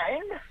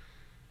signed.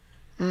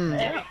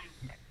 Yeah.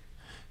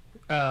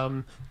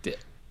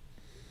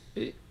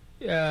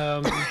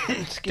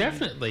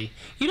 Definitely.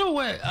 You know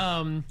what?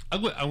 I'm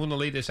going to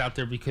lay this out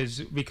there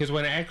because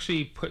when I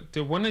actually put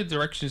one of the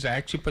directions I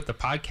actually put the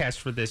podcast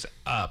for this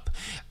up,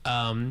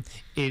 I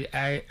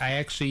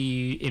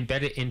actually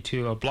embedded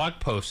into a blog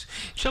post.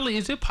 Shelley,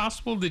 is it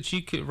possible that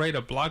you could write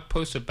a blog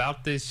post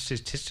about the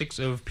statistics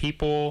of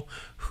people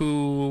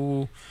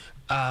who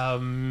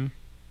have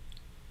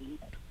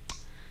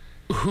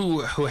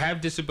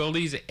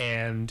disabilities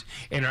and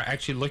are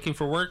actually looking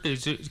for work?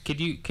 Could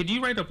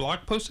you write a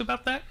blog post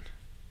about that?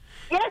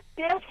 Yes,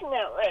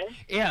 definitely.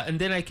 Yeah, and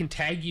then I can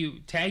tag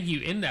you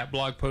in that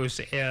blog post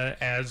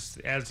as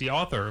the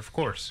author, of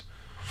course.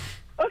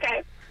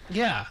 Okay.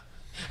 Yeah,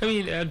 I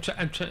mean,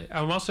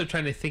 I'm also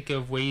trying to think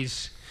of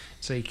ways.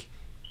 It's like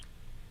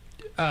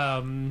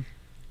that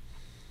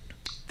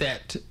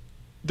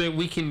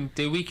we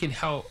can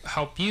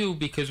help you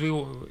because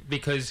you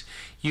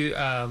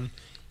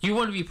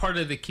want to be part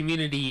of the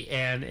community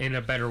and in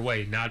a better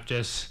way, not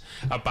just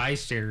a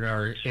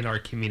bystander in our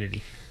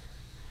community.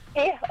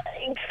 Yeah,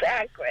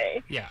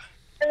 exactly. Yeah.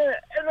 And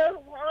I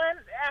want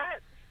that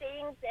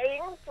same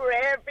thing for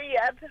every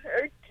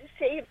other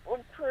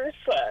disabled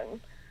person.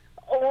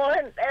 I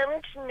want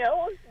them to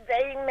know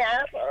they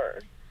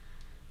matter.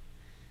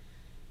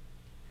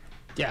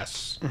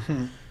 Yes.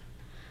 Mm-hmm.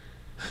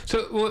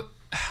 So,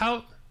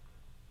 how...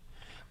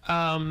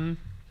 hang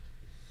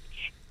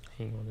on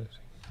a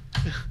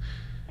second.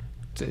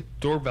 The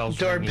doorbell's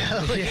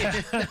Doorbell. ringing.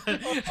 Yeah.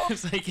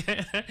 It's like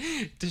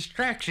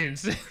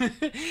distractions.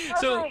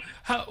 So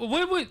how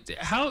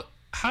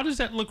does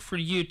that look for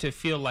you to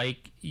feel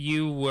like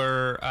you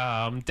were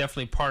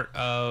definitely part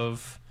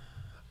of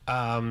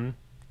our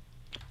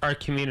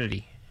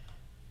community?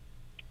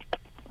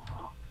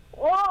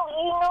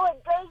 Well,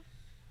 it does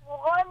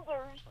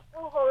wonders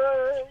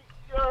for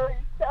your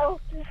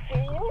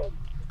self-esteem.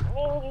 I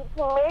mean, you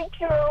can make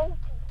your own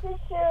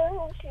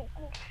decisions, you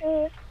can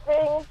choose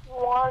things you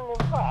want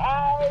to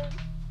buy,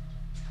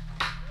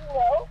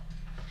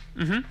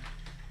 Mm-hmm. And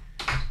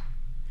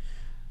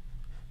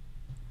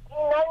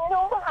I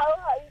know how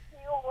I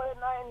feel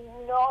when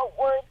I'm not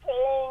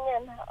working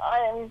and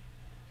I'm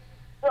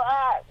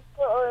flat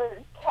for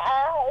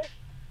cash.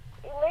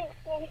 It makes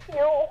me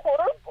feel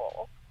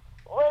horrible.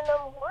 When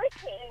I'm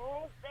working,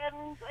 then,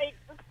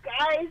 the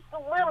sky's the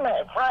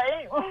limit,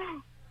 right?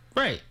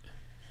 Right.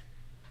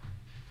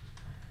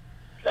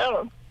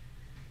 So,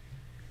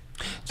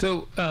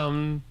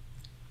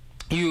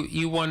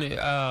 you want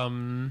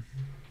to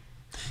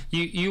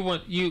you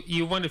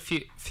want to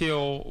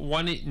feel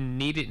wanted and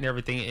needed and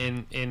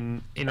everything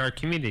in our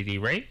community,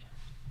 right?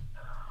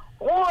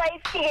 Well, I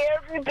see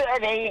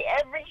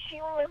every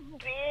human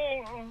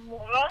being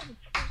wants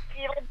to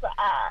feel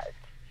that.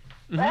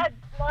 Mm-hmm. That's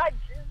not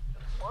just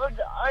what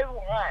I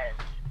want.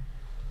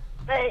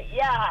 But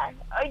yeah,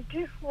 I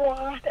do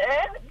want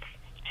it.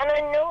 And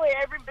I know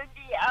everybody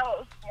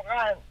else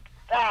wants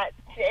that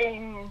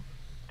same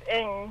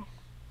thing.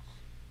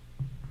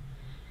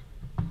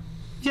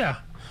 Yeah.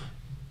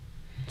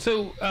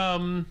 So,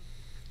 I'm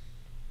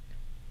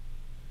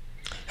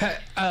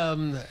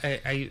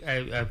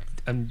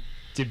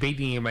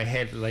debating in my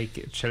head,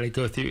 like, should I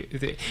go through?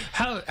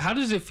 How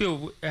does it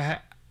feel?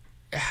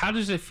 How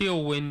does it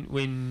feel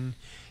when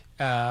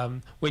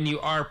you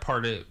are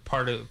part of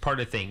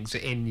things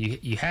and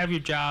you have your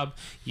job,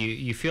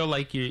 you feel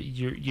like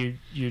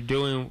you're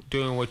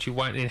doing what you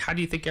want, and how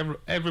do you think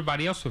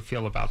everybody else would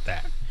feel about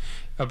that,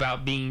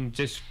 about being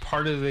just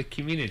part of the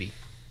community?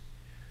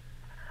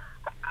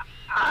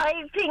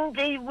 I think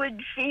they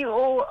would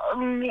feel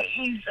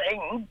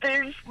amazing.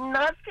 There's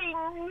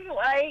nothing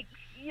like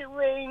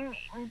feeling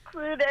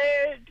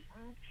included,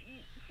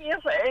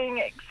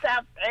 feeling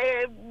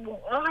accepted,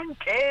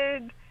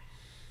 wanted.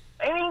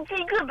 I mean,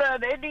 think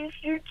about it. If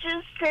you're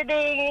just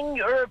sitting in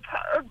your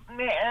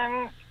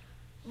apartment,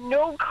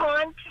 no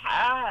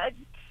contact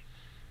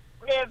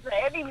with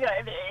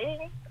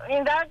anybody, I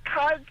mean, that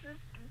causes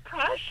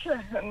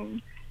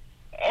depression.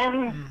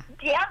 And,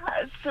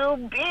 yeah, so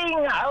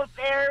being out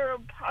there, a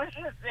part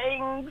of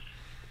things,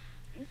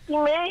 it's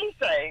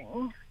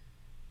amazing.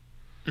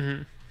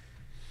 Mm-hmm.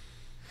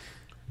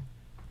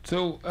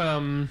 So,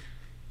 well,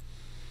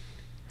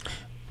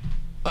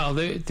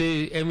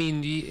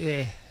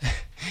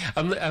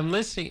 I'm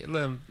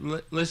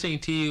listening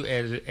to you,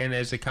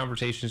 as the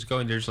conversation is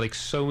going. There's like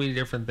so many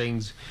different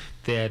things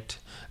that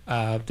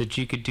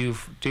you could do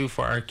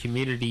for our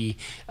community.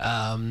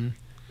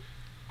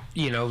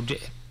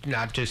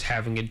 Not just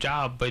having a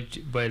job, but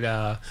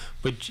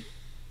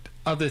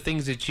other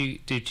things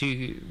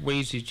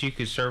ways that you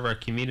could serve our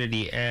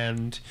community.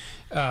 And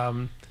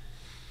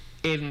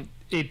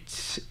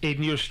it's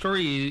in your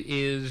story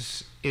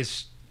is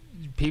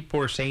people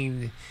are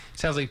saying, it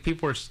sounds like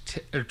people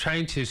are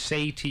trying to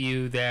say to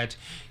you that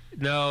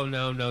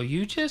no,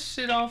 you just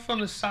sit off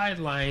on the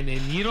sideline and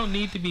you don't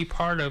need to be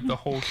part of the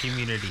whole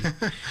community.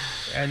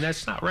 And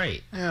that's not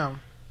right. Yeah.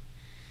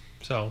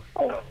 So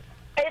I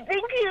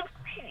think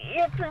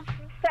if a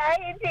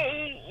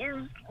society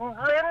is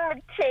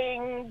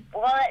limiting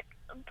what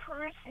a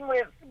person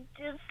with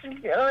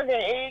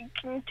disability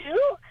can do,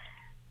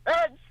 then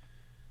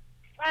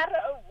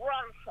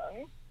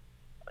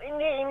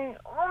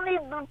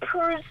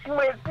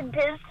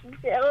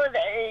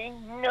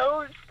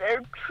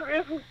their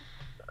true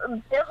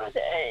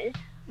ability.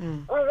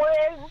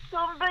 When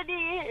somebody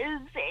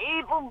is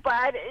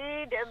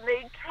able-bodied and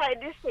they try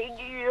to say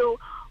to you,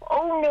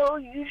 oh no,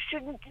 you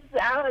shouldn't do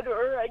that,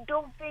 or I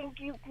don't think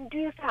you can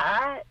do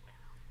that.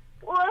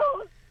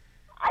 Well,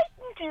 I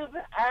can do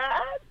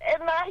that,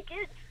 and I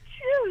get to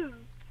choose.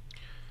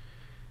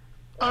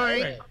 All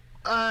right.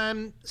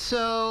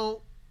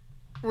 So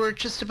we're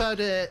just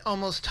about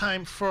almost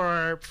time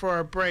for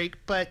a break,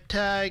 but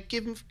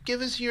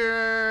give us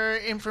your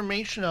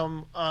information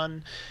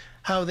on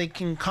how they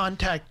can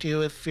contact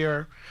you if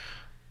you're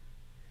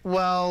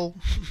well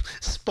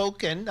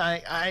spoken.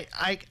 I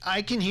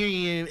can hear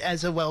you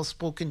as a well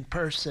spoken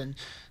person.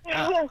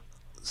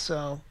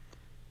 So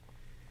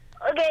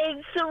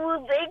okay,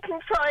 so they can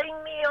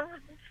find me on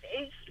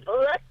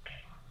Facebook.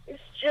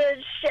 It's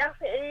just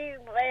Shelly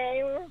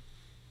Lane.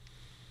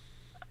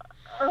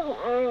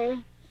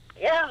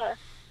 Yeah.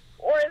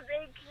 Or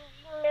they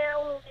can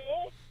email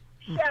me,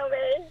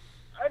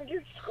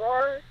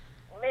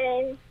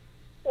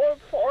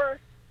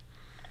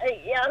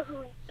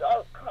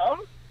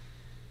 Shelly_Lane44@yahoo.com.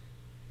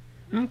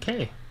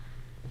 Okay.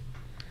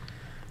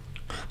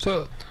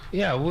 So,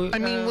 yeah. We'll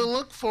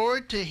look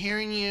forward to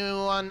hearing you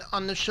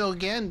on the show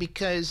again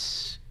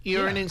because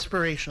you're an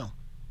inspirational.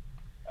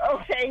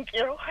 Oh, thank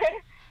you.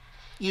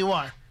 You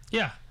are.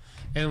 Yeah.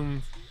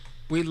 And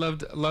we'd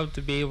love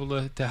to be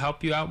able to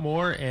help you out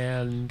more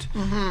and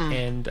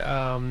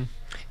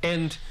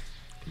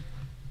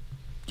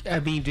I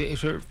mean,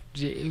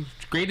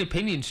 great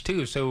opinions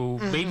too. So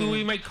maybe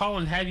we might call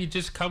and have you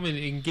just come in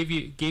and give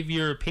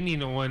your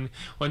opinion on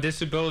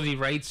disability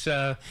rights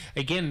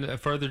again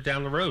further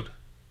down the road.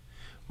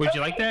 Would you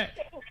like that?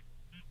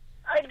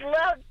 I'd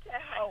love to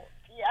help.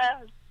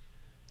 Yes.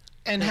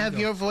 And have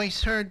your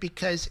voice heard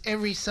because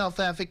every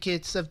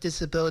self-advocate of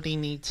disability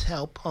needs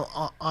help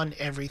on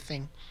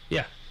everything.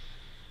 Yeah.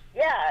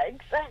 Yeah,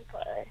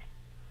 exactly.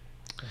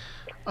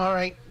 All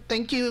right.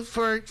 Thank you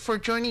for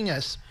joining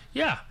us.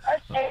 Yeah.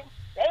 Okay.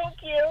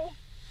 Thank you.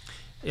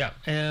 Yeah,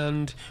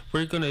 and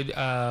we're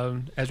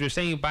gonna, as we're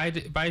saying bye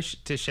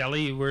to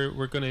Shelly,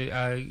 we're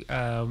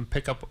gonna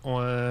pick up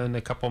on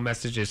a couple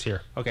messages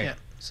here. Okay. Yeah.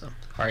 So.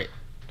 All right.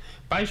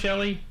 Bye,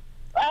 Shelly.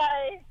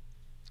 Bye.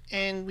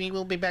 And we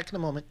will be back in a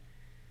moment.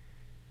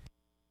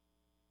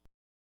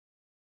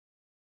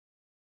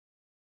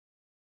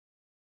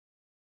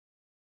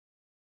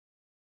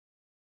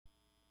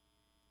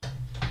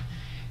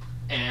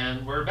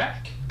 And we're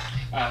back.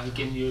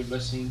 Again, you're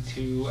listening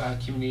to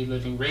Community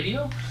Living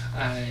Radio,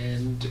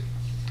 and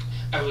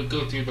I would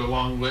go through the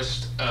long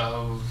list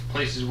of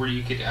places where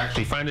you could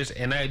actually find us.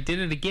 And I did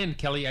it again,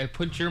 Kelly. I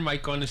put your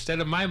mic on instead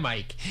of my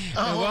mic.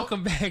 And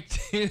welcome back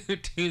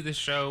to the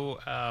show.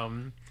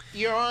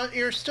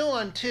 You're still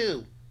on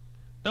 2.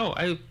 No,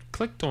 I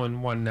clicked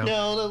on 1 now.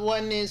 No, the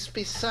one is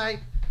beside.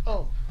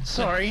 Oh,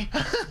 sorry.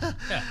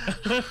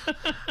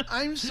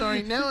 I'm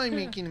sorry. Now I'm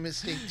making a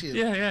mistake too.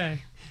 Yeah.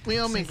 We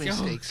all make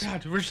mistakes. Oh,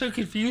 God, we're so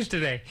confused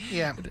today.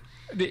 Yeah.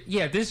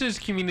 Yeah, this is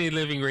Community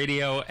Living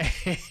Radio,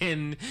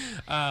 and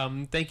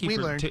thank you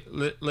for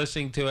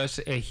listening to us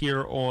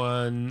here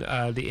on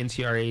the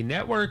NCRA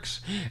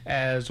networks,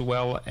 as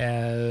well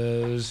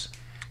as,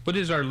 what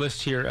is our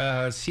list here?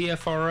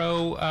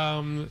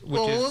 CFRO,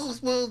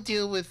 which we'll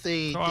deal with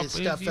the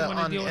stuff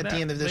at the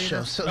end of the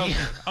show. So okay.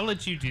 I'll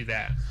let you do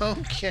that.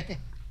 Okay.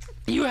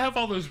 You have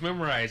all those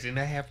memorized, and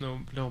I have no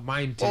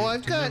mind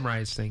to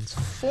memorize things.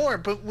 4,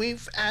 but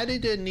we've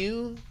added a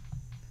new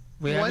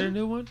added a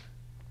new one?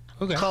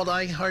 Okay. Called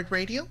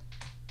iHeartRadio?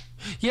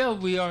 Yeah,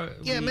 we are.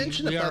 Yeah,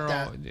 mention about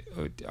that.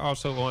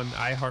 Also on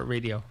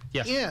iHeartRadio.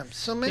 Yes. Yeah,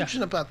 so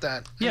mention about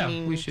that. Yeah,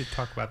 we should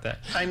talk about that.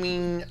 I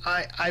mean,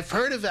 I've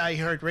heard of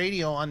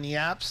iHeartRadio on the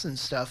apps and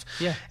stuff.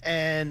 Yeah.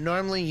 And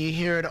normally you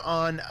hear it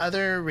on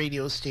other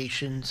radio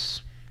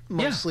stations.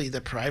 Mostly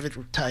the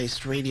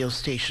privatized radio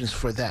stations,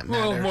 for that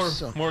matter.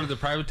 Well, more of the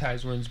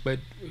privatized ones,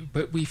 but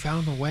we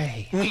found a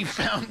way. We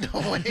found a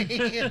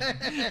way.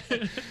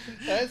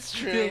 That's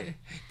true.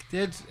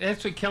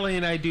 That's what Kelly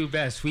and I do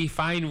best. We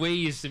find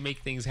ways to make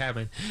things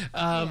happen.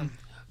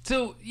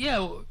 So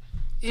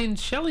in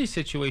Shelly's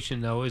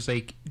situation though, is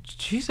like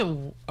she's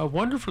a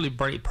wonderfully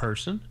bright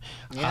person.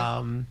 Yeah.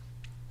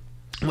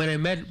 When I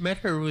met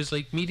her, it was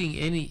like meeting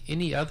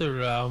any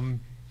other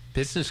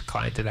business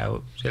client that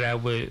I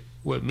would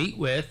meet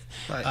with.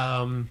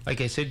 Right.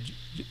 Like I said,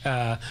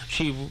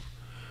 she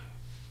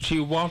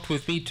walked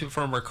with me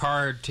from her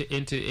car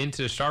into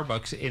the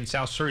Starbucks in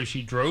South Surrey.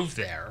 She drove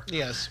there.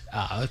 Yes.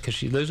 Because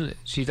she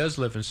does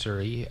live in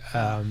Surrey,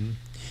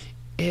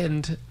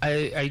 and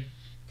I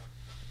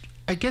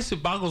guess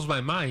it boggles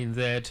my mind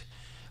that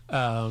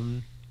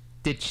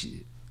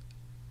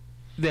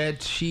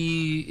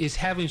she is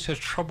having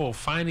such trouble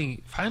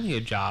finding a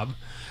job,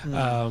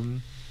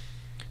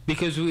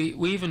 because we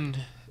even.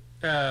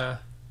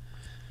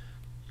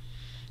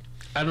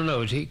 I don't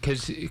know,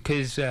 because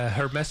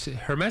her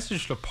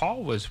message to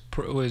Paul was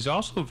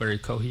also very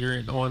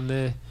coherent on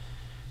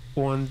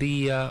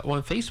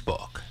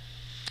Facebook.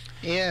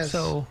 Yes.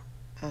 So,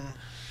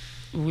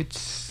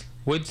 what's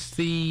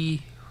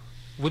the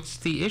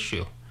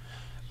issue?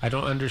 I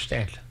don't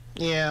understand.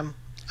 Yeah,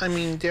 I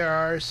mean, there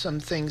are some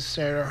things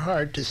that are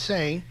hard to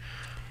say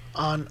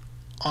on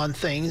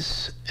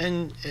things,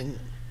 and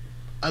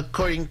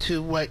according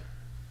to what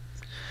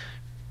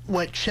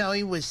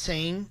Shelley was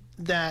saying,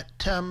 that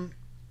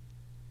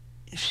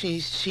she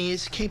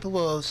is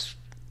capable of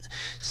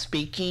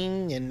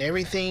speaking and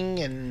everything,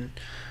 and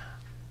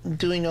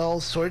doing all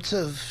sorts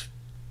of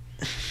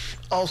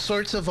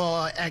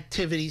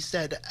activities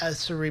that a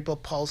cerebral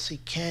palsy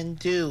can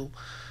do.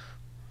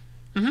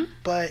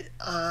 But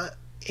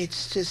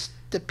it's just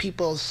the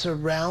people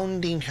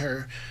surrounding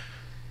her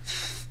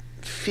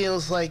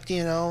feels like,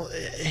 you know,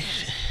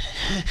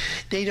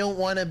 they don't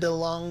want to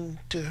belong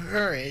to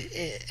her,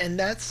 and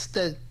that's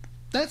the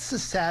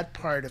sad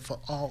part of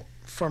all,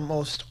 for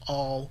most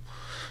all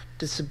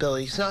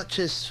disabilities, not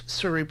just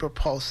cerebral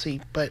palsy,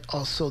 but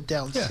also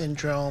Down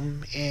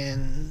syndrome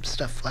and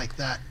stuff like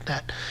that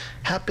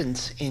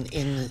happens in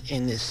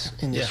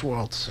this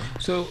world.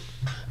 So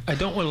I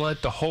don't want to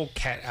let the whole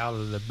cat out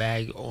of the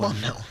bag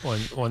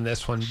on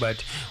this one,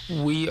 but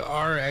we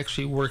are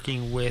actually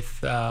working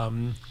with a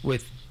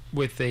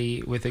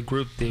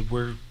group that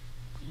we're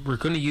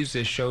going to use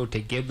this show to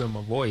give them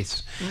a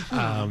voice.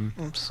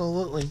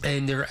 Absolutely.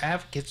 And they're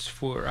advocates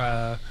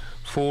for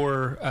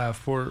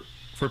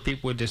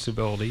people with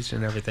disabilities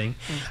and everything.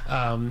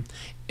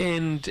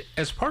 And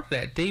as part of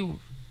that,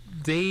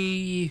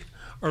 they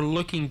are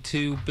looking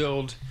to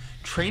build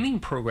training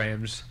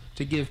programs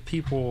to give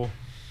people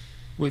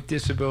with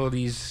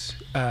disabilities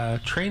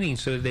training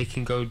so that they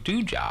can go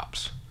do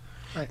jobs.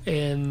 Right.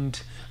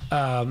 And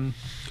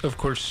of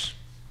course,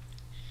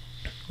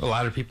 a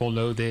lot of people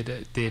know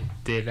that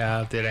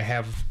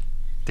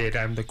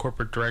I'm the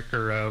corporate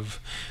director of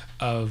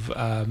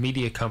a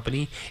media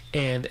company,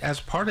 and as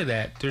part of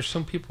that, there's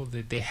some people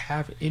that they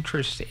have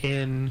interest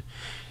in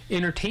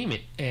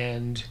entertainment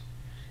and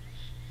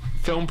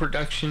film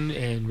production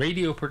and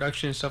radio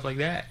production and stuff like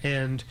that,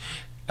 and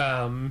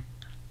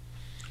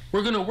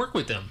we're going to work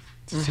with them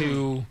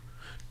to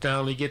not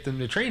only get them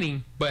the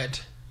training,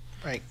 but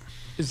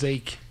it's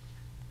like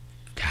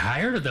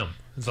hire them,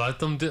 let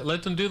them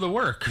do the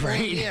work,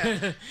 right?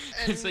 Yeah.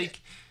 It's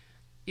like,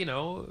 you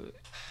know,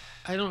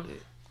 I don't.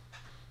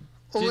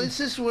 Well, this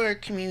is where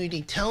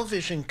community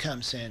television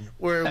comes in,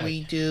 where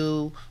we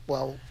do,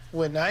 well,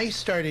 when I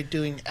started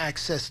doing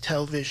access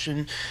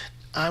television,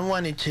 I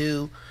wanted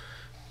to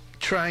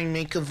try and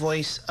make a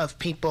voice of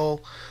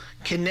people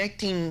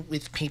connecting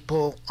with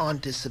people on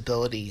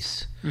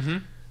disabilities,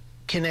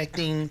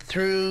 connecting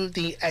through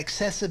the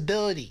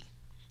accessibility,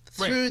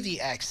 through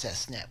the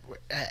Access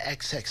Network,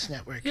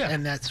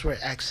 and that's where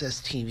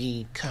Access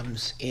TV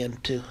comes in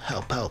to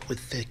help out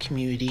with the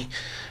community.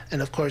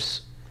 And of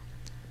course,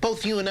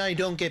 both you and I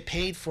don't get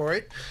paid for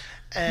it,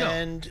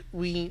 and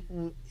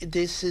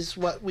this is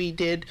what we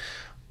did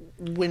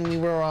when we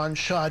were on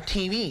Shaw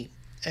TV,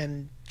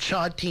 and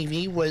Shaw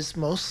TV was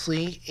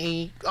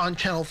mostly on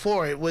Channel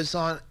 4. It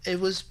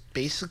was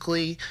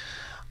basically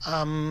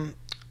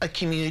a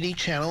community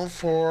channel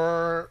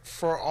for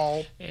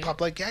all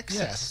public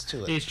access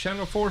to it. Is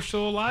Channel 4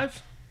 still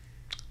alive?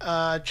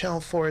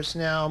 Channel 4 is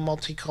now a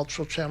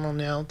multicultural channel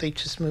now. They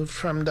just moved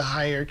from the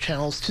higher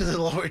channels to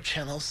the lower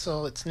channels,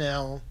 so it's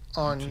now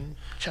on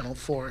Channel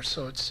 4.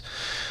 So it's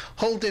a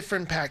whole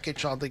different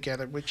package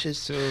altogether, which is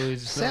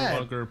sad. No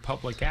longer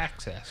public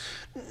access.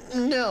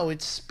 No,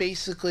 it's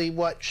basically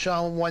what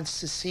Sean wants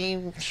to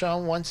see,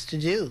 Sean wants to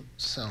do.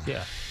 So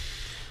yeah.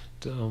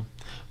 So,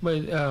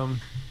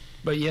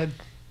 but yeah,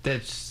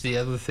 that's the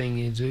other thing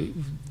is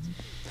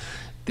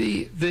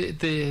the